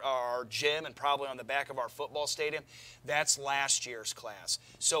in our gym and probably on the back of our football stadium, that's last year's class.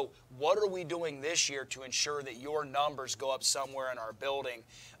 So what are we doing this year to ensure that your numbers go up somewhere in our building,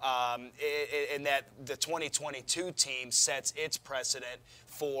 and that the 2022 team sets its precedent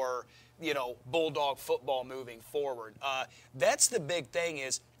for, Bulldog football moving forward. That's the big thing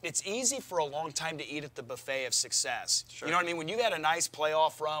is it's easy for a long time to eat at the buffet of success. Sure. You know what I mean? When you've had a nice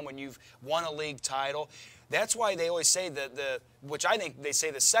playoff run, when you've won a league title, that's why they always say which I think they say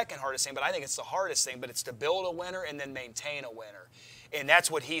the second hardest thing, but I think it's the hardest thing, but it's to build a winner and then maintain a winner. And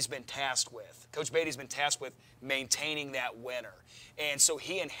that's what he's been tasked with. Coach Beatty's been tasked with maintaining that winner. And so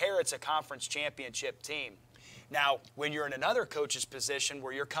he inherits a conference championship team. Now, when you're in another coach's position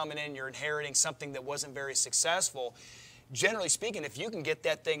where you're coming in, you're inheriting something that wasn't very successful, generally speaking, if you can get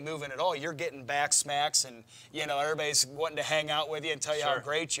that thing moving at all, you're getting back smacks and, everybody's wanting to hang out with you and tell you how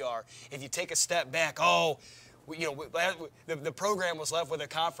great you are. If you take a step back, the program was left with a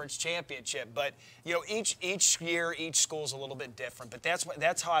conference championship. But each year, each school's a little bit different. But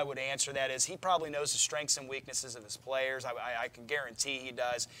that's how I would answer that. Is he probably knows the strengths and weaknesses of his players. I can guarantee he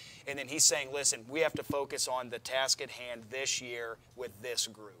does. And then he's saying, listen, we have to focus on the task at hand this year with this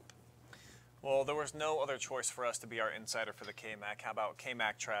group. Well, there was no other choice for us to be our insider for the KMAC. How about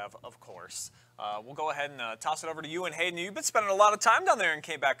KMAC, Trav? Of course. We'll go ahead and toss it over to you and Hayden. You've been spending a lot of time down there in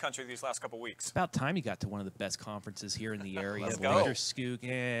KMAC country these last couple weeks. It's about time you got to one of the best conferences here in the area. Let's go. Victor Skook,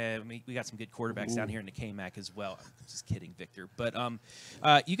 yeah, we got some good quarterbacks down here in the KMAC as well. I'm just kidding, Victor. But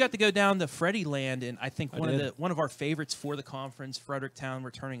you got to go down to Freddie Land, and I think one of our favorites for the conference, Fredericktown,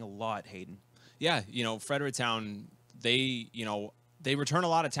 returning a lot, Hayden. Yeah, Fredericktown, they return a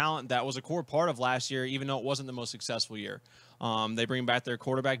lot of talent. That was a core part of last year, even though it wasn't the most successful year. They bring back their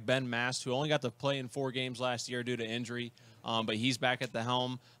quarterback, Ben Mast, who only got to play in 4 games last year due to injury, but he's back at the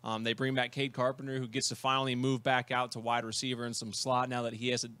helm. They bring back Cade Carpenter, who gets to finally move back out to wide receiver and some slot now that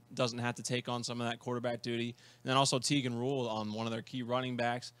he doesn't have to take on some of that quarterback duty. And then also Tegan Rule on one of their key running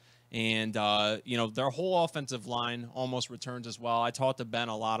backs. And, their whole offensive line almost returns as well. I talked to Ben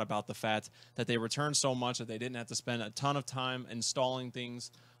a lot about the fact that they returned so much that they didn't have to spend a ton of time installing things.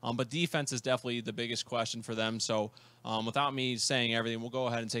 But defense is definitely the biggest question for them. So without me saying everything, we'll go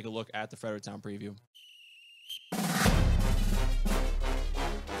ahead and take a look at the Fredericktown preview.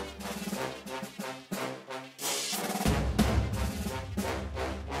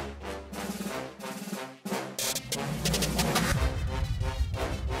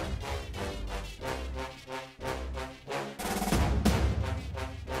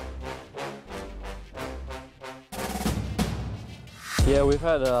 Yeah, we've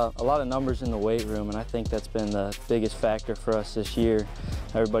had a lot of numbers in the weight room, and I think that's been the biggest factor for us this year.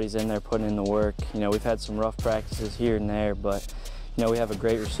 Everybody's in there putting in the work. We've had some rough practices here and there, but we have a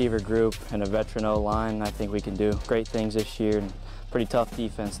great receiver group and a veteran O-line. I think we can do great things this year, and pretty tough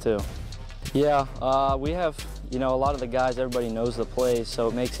defense too. Yeah, we have a lot of the guys, everybody knows the plays, so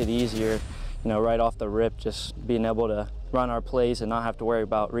it makes it easier. Right off the rip, just being able to run our plays and not have to worry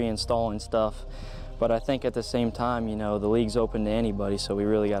about reinstalling stuff. But I think at the same time, the league's open to anybody, so we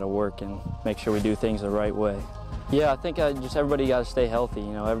really got to work and make sure we do things the right way. Yeah, I think just everybody got to stay healthy.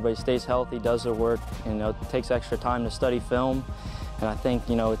 Everybody stays healthy, does their work, it takes extra time to study film, and I think,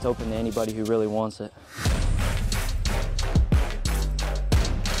 it's open to anybody who really wants it.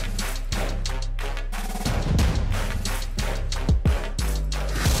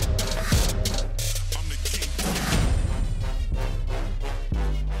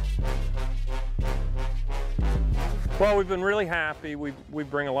 Well, we've been really happy. We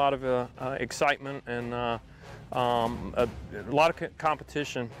bring a lot of excitement and a lot of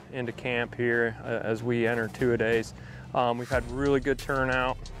competition into camp here as we enter two-a-days. We've had really good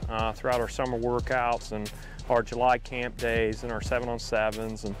turnout throughout our summer workouts and our July camp days and our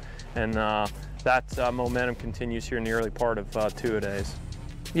 7-on-7s, and that momentum continues here in the early part of two-a-days.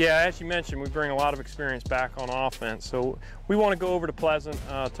 Yeah, as you mentioned, we bring a lot of experience back on offense, so we want to go over to Pleasant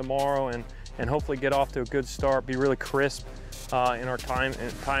tomorrow and hopefully get off to a good start, be really crisp in our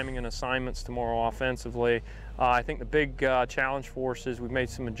timing and assignments tomorrow offensively. I think the big challenge for us is we've made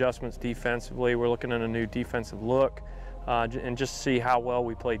some adjustments defensively. We're looking at a new defensive look and just see how well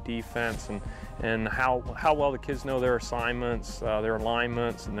we play defense and how well the kids know their assignments, their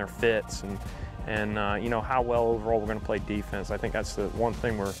alignments, and their fits, and how well overall we're going to play defense. I think that's the one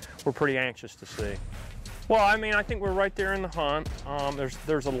thing we're pretty anxious to see. Well, I think we're right there in the hunt.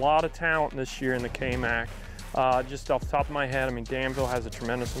 There's a lot of talent this year in the KMAC. Just off the top of my head, Danville has a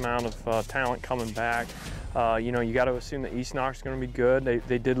tremendous amount of talent coming back. You got to assume that East Knox is going to be good.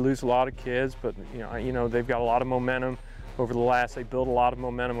 They did lose a lot of kids, but they've got a lot of momentum they built a lot of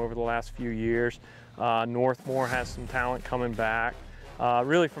momentum over the last few years. Northmore has some talent coming back.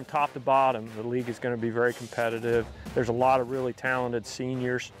 Really from top to bottom, the league is going to be very competitive. There's a lot of really talented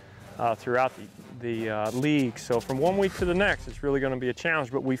seniors throughout the league. So from one week to the next, it's really going to be a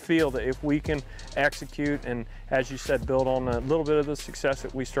challenge, but we feel that if we can execute and, as you said, build on a little bit of the success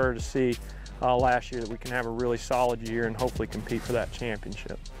that we started to see last year, that we can have a really solid year and hopefully compete for that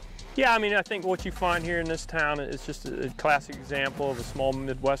championship. Yeah, I think what you find here in this town is just a classic example of a small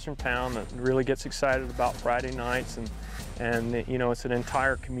Midwestern town that really gets excited about Friday nights, and it's an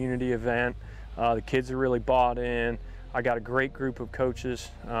entire community event. The kids are really bought in. I got a great group of coaches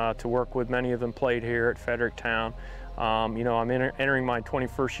to work with. Many of them played here at Fredericktown. I'm entering my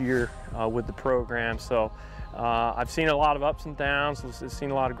 21st year with the program, so I've seen a lot of ups and downs. I've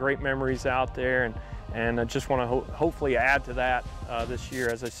seen a lot of great memories out there, and I just want to hopefully add to that this year.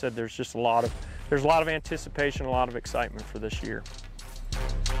 As I said, there's a lot of anticipation, a lot of excitement for this year.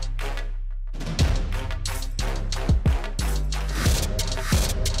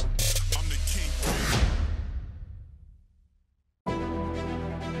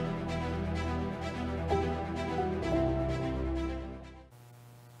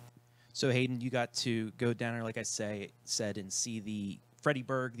 So Hayden, you got to go down there, like I said, and see the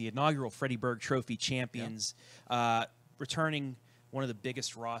inaugural Freddie Berg Trophy champions, returning one of the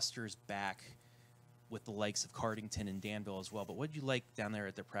biggest rosters back with the likes of Cardington and Danville as well. But what did you like down there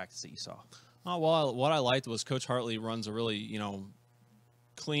at their practice that you saw? Well, what I liked was Coach Hartley runs a really,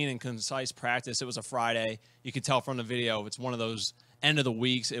 clean and concise practice. It was a Friday. You could tell from the video it's one of those end of the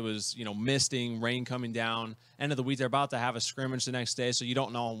weeks. It was, misting, rain coming down. End of the week, they're about to have a scrimmage the next day, so you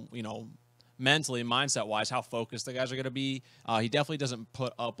don't know, mentally, mindset-wise, how focused the guys are going to be. He definitely doesn't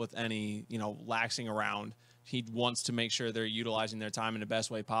put up with any, laxing around. He wants to make sure they're utilizing their time in the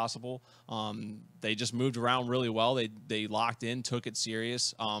best way possible. They just moved around really well. They locked in, took it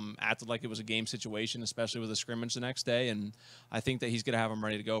serious, acted like it was a game situation, especially with a scrimmage the next day. And I think that he's going to have them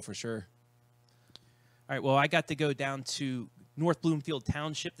ready to go for sure. All right, well, I got to go down to North Bloomfield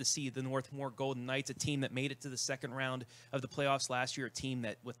Township to see the Northmore Golden Knights, a team that made it to the second round of the playoffs last year, a team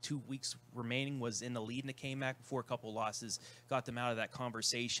that with 2 weeks remaining was in the lead in the KMAC before a couple losses got them out of that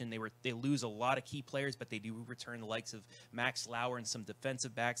conversation. They lose a lot of key players, but they do return the likes of Max Lauer and some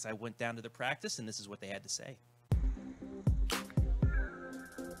defensive backs. I went down to the practice, and this is what they had to say.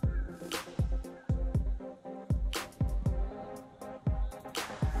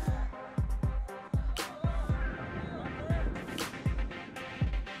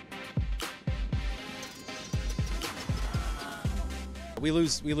 We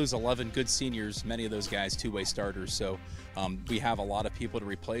lose 11 good seniors, many of those guys two-way starters, so we have a lot of people to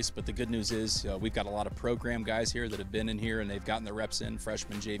replace, but the good news is we've got a lot of program guys here that have been in here and they've gotten the reps in,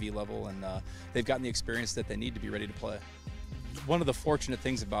 freshman, JV level, and they've gotten the experience that they need to be ready to play. One of the fortunate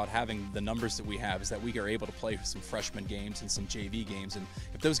things about having the numbers that we have is that we are able to play some freshman games and some JV games, and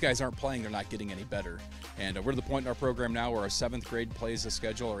if those guys aren't playing, they're not getting any better. And we're to the point in our program now where our 7th grade plays a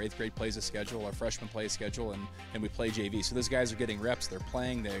schedule, our 8th grade plays a schedule, our freshmen play a schedule, and we play JV. So those guys are getting reps, they're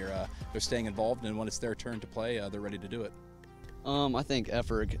playing, they're staying involved, and when it's their turn to play, they're ready to do it. I think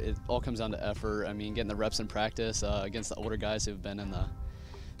effort, it all comes down to effort. I mean, getting the reps in practice against the older guys who've been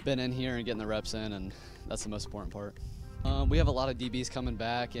in here and getting the reps in, and that's the most important part. We have a lot of DBs coming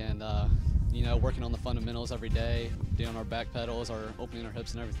back and, working on the fundamentals every day, doing our back pedals, opening our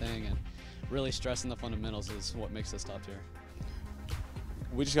hips and everything, and really stressing the fundamentals is what makes us top tier.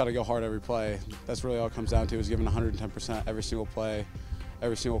 We just got to go hard every play. That's really all it comes down to, is giving 110% every single play,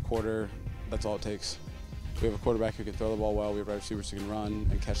 every single quarter. That's all it takes. We have a quarterback who can throw the ball well. We have wide receivers who can run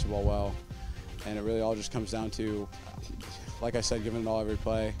and catch the ball well. And it really all just comes down to, like I said, giving it all every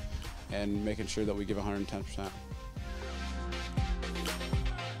play and making sure that we give 110%.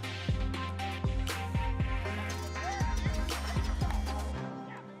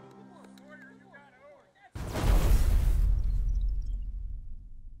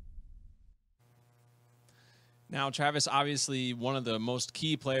 Now, Travis, obviously one of the most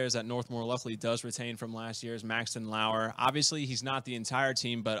key players that Northmore luckily does retain from last year is Maxton Lauer. Obviously, he's not the entire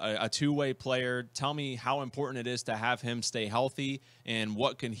team, but a two-way player. Tell me how important it is to have him stay healthy, and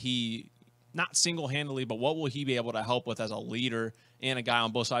what can he, not single-handedly, but what will he be able to help with as a leader and a guy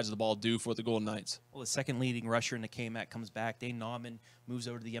on both sides of the ball do for the Golden Knights? Well, the second leading rusher in the KMAC comes back. Dane Nauman moves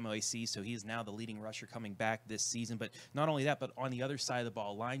over to the MOAC, so he is now the leading rusher coming back this season. But not only that, but on the other side of the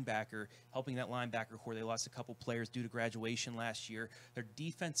ball, linebacker, helping that linebacker core. They lost a couple players due to graduation last year. Their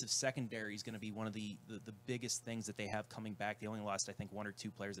defensive secondary is going to be one of the biggest things that they have coming back. They only lost, I think, 1 or 2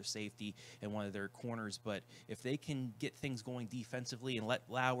 players, their safety and one of their corners. But if they can get things going defensively and let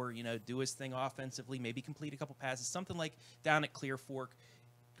Lauer, do his thing offensively, maybe complete a couple passes, something like down at Clear Fork,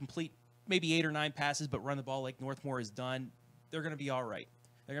 complete maybe 8 or 9 passes, but run the ball like Northmore has done, they're going to be all right.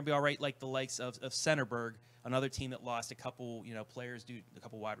 They're going to be all right, like the likes of Centerburg, another team that lost a couple, players a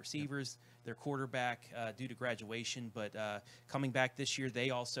couple wide receivers, their quarterback due to graduation. But coming back this year, they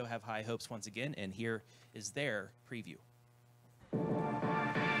also have high hopes once again. And here is their preview.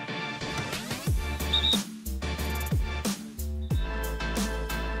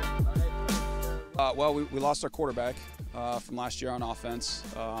 Well, we lost our quarterback from last year on offense,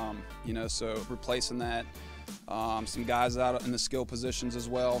 so replacing that. Some guys out in the skill positions as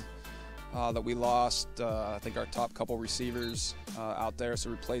well that we lost. I think our top couple receivers out there, so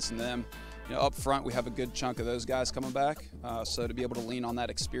replacing them. Up front, we have a good chunk of those guys coming back, so to be able to lean on that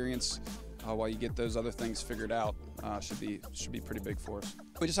experience while you get those other things figured out should be pretty big for us.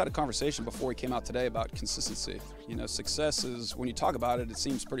 We just had a conversation before we came out today about consistency. Success is, when you talk about it, it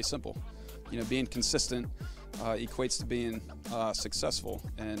seems pretty simple. Being consistent equates to being successful,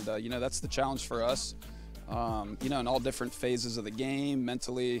 and that's the challenge for us. In all different phases of the game,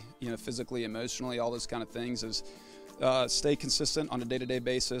 mentally, physically, emotionally, all those kind of things, is stay consistent on a day-to-day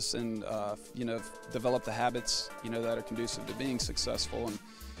basis and develop the habits that are conducive to being successful. And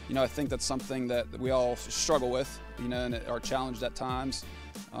You know, I think that's something that we all struggle with, you know, and are challenged at times.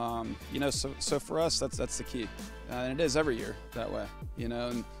 You know, so for us, that's the key. And it is every year that way, you know,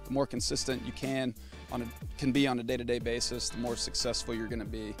 and the more consistent you can be on a day-to-day basis, the more successful you're going to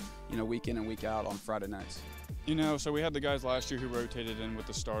be, you know, week in and week out on Friday nights. You know, so we had the guys last year who rotated in with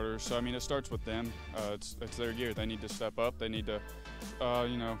the starters. So, I mean, it starts with them. It's their year. They need to step up. They need to,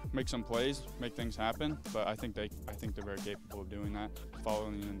 you know, make some plays, make things happen. But I think they're very capable of doing that,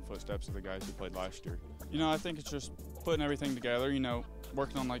 following in the footsteps of the guys who played last year. You know, I think it's just putting everything together, you know,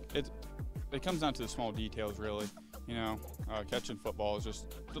 working on, like, it comes down to the small details, really. You know, catching football is just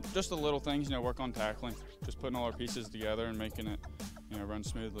the little things, you know, work on tackling, just putting all our pieces together and making it, you know, run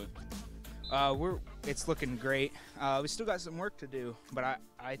smoothly. It's looking great. We still got some work to do, but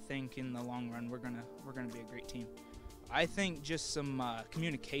I think in the long run we're gonna be a great team. I think just some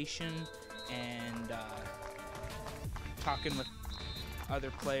communication and talking with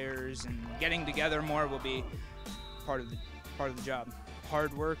other players and getting together more will be part of the job.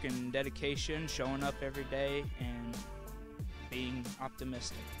 Hard work and dedication, showing up every day, and being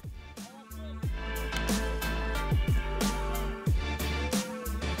optimistic.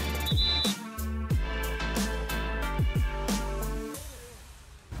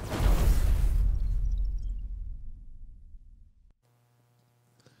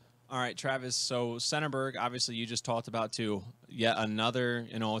 All right, Travis, so Centerburg, obviously you just talked about too, yet another,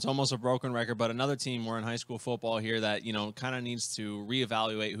 you know, it's almost a broken record, but another team we're in high school football here that, you know, kind of needs to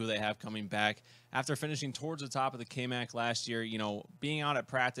reevaluate who they have coming back. After finishing towards the top of the KMAC last year, you know, being out at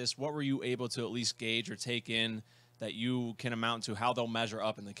practice, what were you able to at least gauge or take in that you can amount to how they'll measure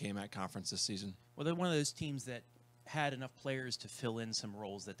up in the KMAC conference this season? Well, they're one of those teams that had enough players to fill in some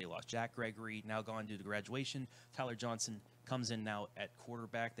roles that they lost. Jack Gregory now gone due to graduation. Tyler Johnson comes in now at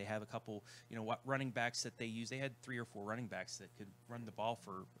quarterback. They have a couple, you know, running backs that they use. They had 3 or 4 running backs that could run the ball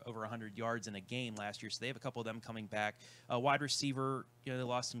for over 100 yards in a game last year. So they have a couple of them coming back. Wide receiver, you know, they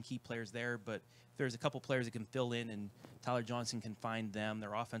lost some key players there, but if there's a couple players that can fill in and Tyler Johnson can find them,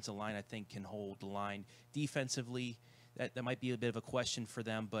 their offensive line, I think, can hold the line. Defensively, that might be a bit of a question for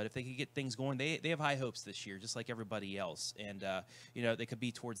them, but if they could get things going, they have high hopes this year, just like everybody else, and you know, they could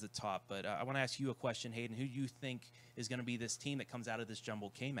be towards the top. But I want to ask you a question, Hayden. Who do you think is going to be this team that comes out of this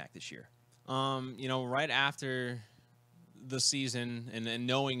jumbled KMAC this year? You know, right after the season and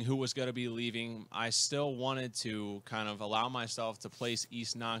knowing who was going to be leaving, I still wanted to kind of allow myself to place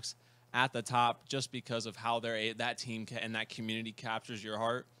East Knox at the top just because of how that team and that community captures your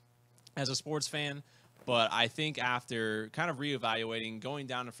heart as a sports fan. But I think after kind of reevaluating, going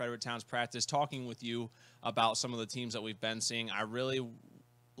down to Fredericktown's practice, talking with you about some of the teams that we've been seeing, I really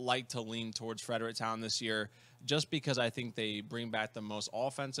like to lean towards Fredericktown this year just because I think they bring back the most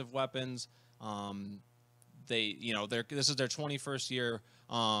offensive weapons. This is their 21st year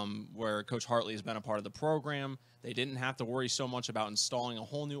where Coach Hartley has been a part of the program. They didn't have to worry so much about installing a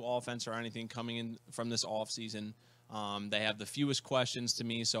whole new offense or anything coming in from this offseason. They have the fewest questions to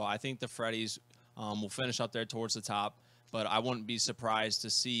me, so I think the Freddies will finish up there towards the top, but I wouldn't be surprised to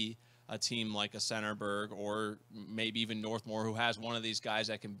see a team like a Centerburg or maybe even Northmore, who has one of these guys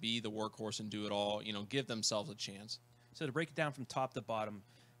that can be the workhorse and do it all, you know, give themselves a chance. So to break it down from top to bottom,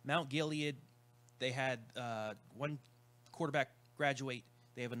 Mount Gilead, they had one quarterback graduate.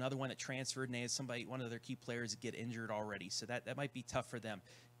 They have another one that transferred, and they had one of their key players get injured already. So that might be tough for them.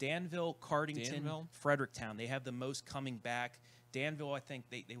 Danville, Cardington, Fredericktown, they have the most coming back. Danville, I think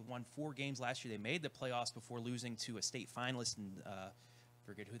they won 4 games last year. They made the playoffs before losing to a state finalist, and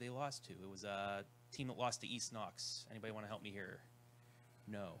forget who they lost to. It was a team that lost to East Knox. Anybody want to help me here?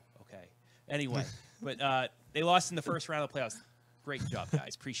 No. Okay. Anyway, but they lost in the first round of the playoffs. Great job,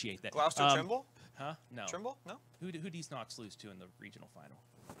 guys. Appreciate that. Gloucester Trimble? Huh? No. Trimble? No. Who did East Knox lose to in the regional final?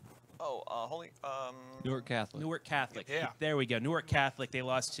 Oh, Newark Catholic. Newark Catholic. Yeah. There we go. Newark Catholic they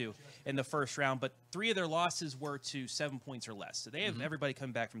lost to in the first round, but 3 of their losses were to 7 points or less. So they have everybody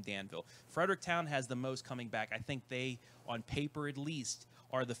coming back from Danville. Fredericktown has the most coming back. I think they, on paper at least,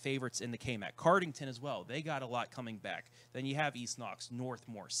 are the favorites in the KMAC. Cardington as well. They got a lot coming back. Then you have East Knox,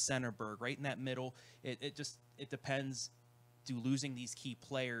 Northmore, Centerburg, right in that middle. It depends. Do losing these key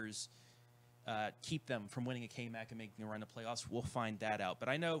players keep them from winning a KMAC and making a run to playoffs? We'll find that out. But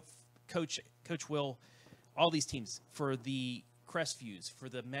I know Coach Will, all these teams, for the Crestviews, for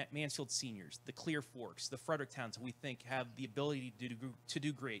the Mansfield Seniors, the Clear Forks, the Fredericktowns, we think have the ability to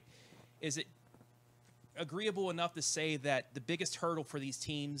do great. Is it agreeable enough to say that the biggest hurdle for these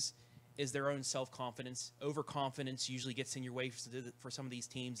teams is their own self-confidence? Overconfidence usually gets in your way for some of these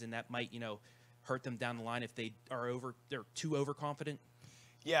teams, and that might, hurt them down the line if they're too overconfident?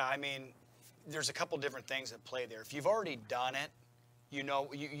 Yeah, I mean, there's a couple different things at play there. If you've already done it, You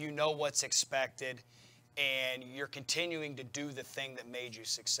know what's expected, and you're continuing to do the thing that made you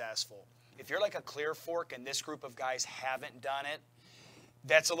successful. If you're like a Clear Fork and this group of guys haven't done it,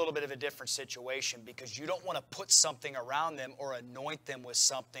 that's a little bit of a different situation, because you don't want to put something around them or anoint them with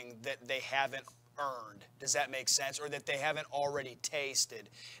something that they haven't earned. Does that make sense? Or that they haven't already tasted,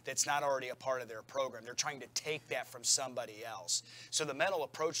 that's not already a part of their program. They're trying to take that from somebody else. So the mental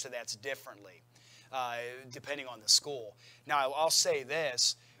approach to that's differently, depending on the school. Now, I'll say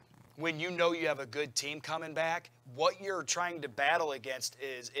this. When you know you have a good team coming back, what you're trying to battle against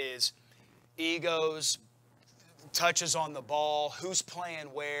is egos, touches on the ball, who's playing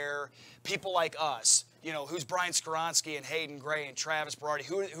where, people like us, who's Brian Skowronski and Hayden Gray and Travis Berardi,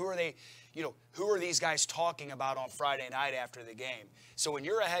 who are they, who are these guys talking about on Friday night after the game? So when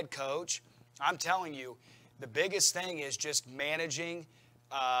you're a head coach, I'm telling you, the biggest thing is just managing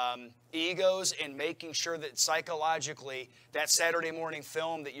egos and making sure that psychologically that Saturday morning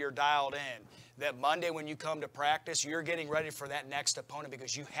film that you're dialed in, that Monday when you come to practice, you're getting ready for that next opponent,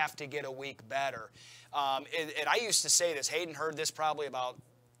 because you have to get a week better. And I used to say this, Hayden heard this probably about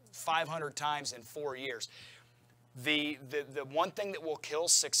 500 times in 4 years. The one thing that will kill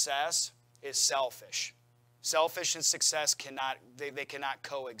success is selfish. Selfish and success cannot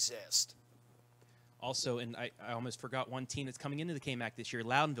coexist. Also, and I almost forgot one team that's coming into the KMAC this year,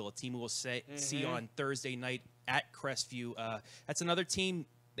 Loudonville, a team we'll see on Thursday night at Crestview. That's another team.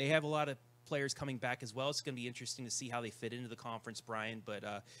 They have a lot of players coming back as well. It's going to be interesting to see how they fit into the conference, Brian. But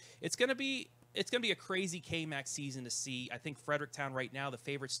it's going to be a crazy KMAC season to see. I think Fredericktown right now, the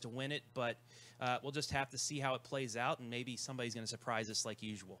favorites to win it, but we'll just have to see how it plays out, and maybe somebody's going to surprise us like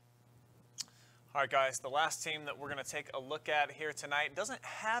usual. All right, guys, the last team that we're going to take a look at here tonight doesn't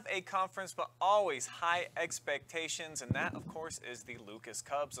have a conference, but always high expectations, and that, of course, is the Lucas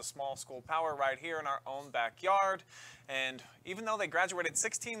Cubs, a small school power right here in our own backyard. And even though they graduated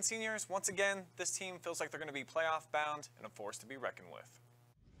 16 seniors, once again, this team feels like they're going to be playoff bound and a force to be reckoned with.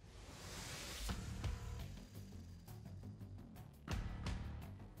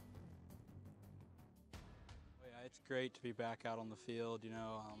 Yeah, it's great to be back out on the field,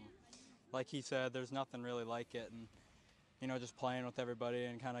 like he said, there's nothing really like it, and just playing with everybody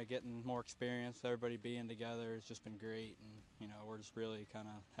and kind of getting more experience, everybody being together has just been great, and we're just really kind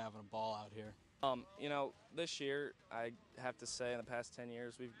of having a ball out here. This year, I have to say, in the past 10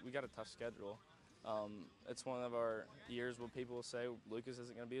 years, we got a tough schedule. It's one of our years where people will say Lucas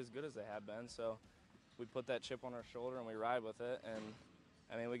isn't going to be as good as they have been, so we put that chip on our shoulder and we ride with it. And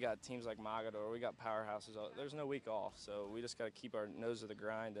I mean, we got teams like Mogador, we got powerhouses. There's no week off, so we just got to keep our nose to the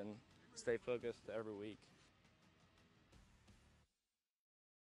grind and stay focused every week.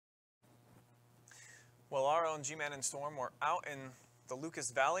 Well, our own G-Man and Storm were out in the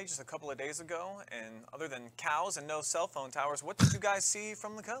Lucas Valley just a couple of days ago, and other than cows and no cell phone towers, what did you guys see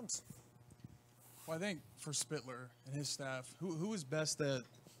from the Cubs? Well, I think for Spittler and his staff, who is best at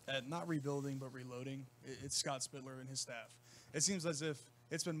not rebuilding but reloading, it's Scott Spittler and his staff. It seems as if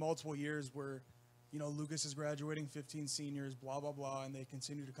it's been multiple years where Lucas is graduating 15 seniors, blah, blah, blah, and they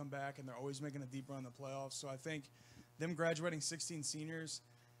continue to come back, and they're always making a deep run in the playoffs. So I think them graduating 16 seniors,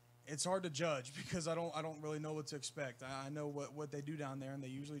 it's hard to judge because I don't really know what to expect. I know what they do down there, and they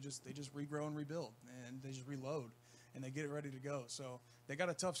just regrow and rebuild, and they just reload, and they get it ready to go. So they got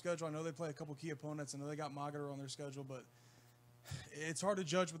a tough schedule. I know they play a couple key opponents. I know they got Mogador on their schedule, but it's hard to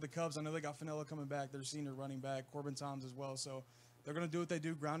judge with the Cubs. I know they got Finella coming back, their senior running back, Corbin Toms as well. So they're going to do what they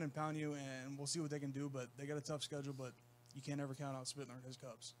do, ground and pound you, and we'll see what they can do. But they got a tough schedule, but you can't ever count out Spittler and his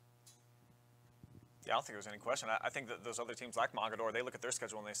Cubs. Yeah, I don't think there's any question. I think that those other teams like Mogador, they look at their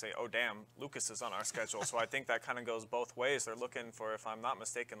schedule and they say, oh, damn, Lucas is on our schedule. So I think that kind of goes both ways. They're looking for, if I'm not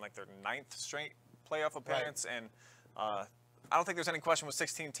mistaken, like their 9th straight playoff appearance. Right. And I don't think there's any question with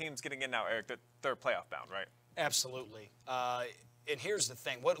 16 teams getting in now, Eric, that they're playoff bound, right? Absolutely. And here's the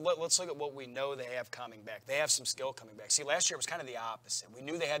thing. Let's look at what we know they have coming back. They have some skill coming back. See, last year was kind of the opposite. We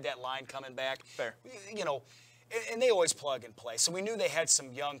knew they had that line coming back. Fair. And they always plug and play. So we knew they had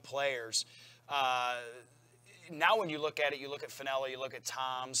some young players. Now when you look at it, you look at Finella, you look at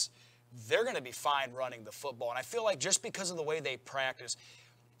Toms, they're going to be fine running the football. And I feel like just because of the way they practice,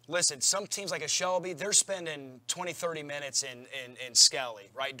 listen, some teams like a Shelby, they're spending 20, 30 minutes in Skelly,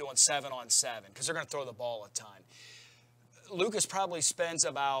 right, doing 7-on-7 because they're going to throw the ball a ton. Lucas probably spends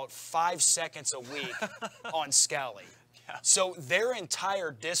about 5 seconds a week on Skelly. Yeah. So their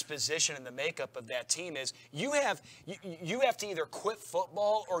entire disposition and the makeup of that team is you have to either quit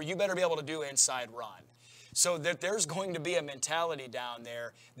football or you better be able to do inside run. So that there's going to be a mentality down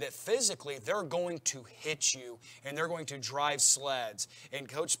there that physically they're going to hit you and they're going to drive sleds. And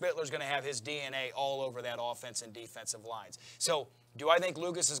Coach Spittler's going to have his DNA all over that offense and defensive lines. So Do I think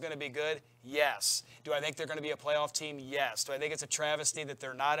Lucas is going to be good? Yes. Do I think they're going to be a playoff team? Yes. Do I think it's a travesty that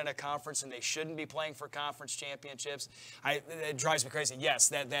they're not in a conference and they shouldn't be playing for conference championships? It drives me crazy. Yes,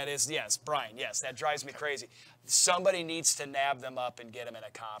 that is, yes, Brian, yes, that drives me crazy. Somebody needs to nab them up and get them in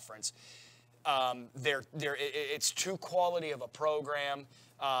a conference. It's too quality of a program,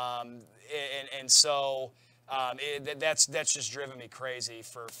 so that's just driven me crazy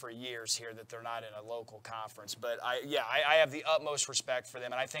for years here that they're not in a local conference. But I have the utmost respect for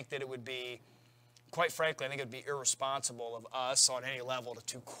them, and I think that it would be, quite frankly, I think it would be irresponsible of us on any level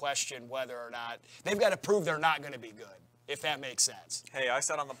to question whether or not they've got to prove they're not going to be good, if that makes sense. Hey, I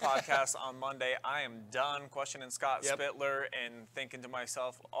said on the podcast on Monday, I am done questioning Scott Spittler and thinking to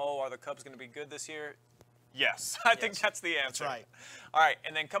myself, oh, are the Cubs going to be good this year? Yes, I think that's the answer. That's right. All right,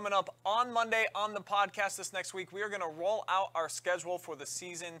 and then coming up on Monday on the podcast this next week, we are going to roll out our schedule for the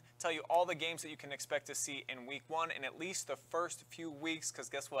season, tell you all the games that you can expect to see in week 1 and at least the first few weeks, because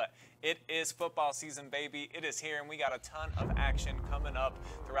guess what? It is football season, baby. It is here, and we got a ton of action coming up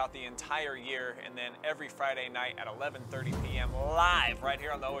throughout the entire year, and then every Friday night at 11:30 p.m. live right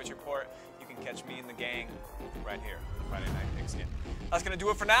here on the OH Report. You can catch me and the gang right here on the Friday Night Pigskin. That's going to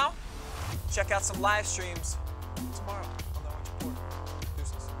do it for now. Check out some live streams tomorrow.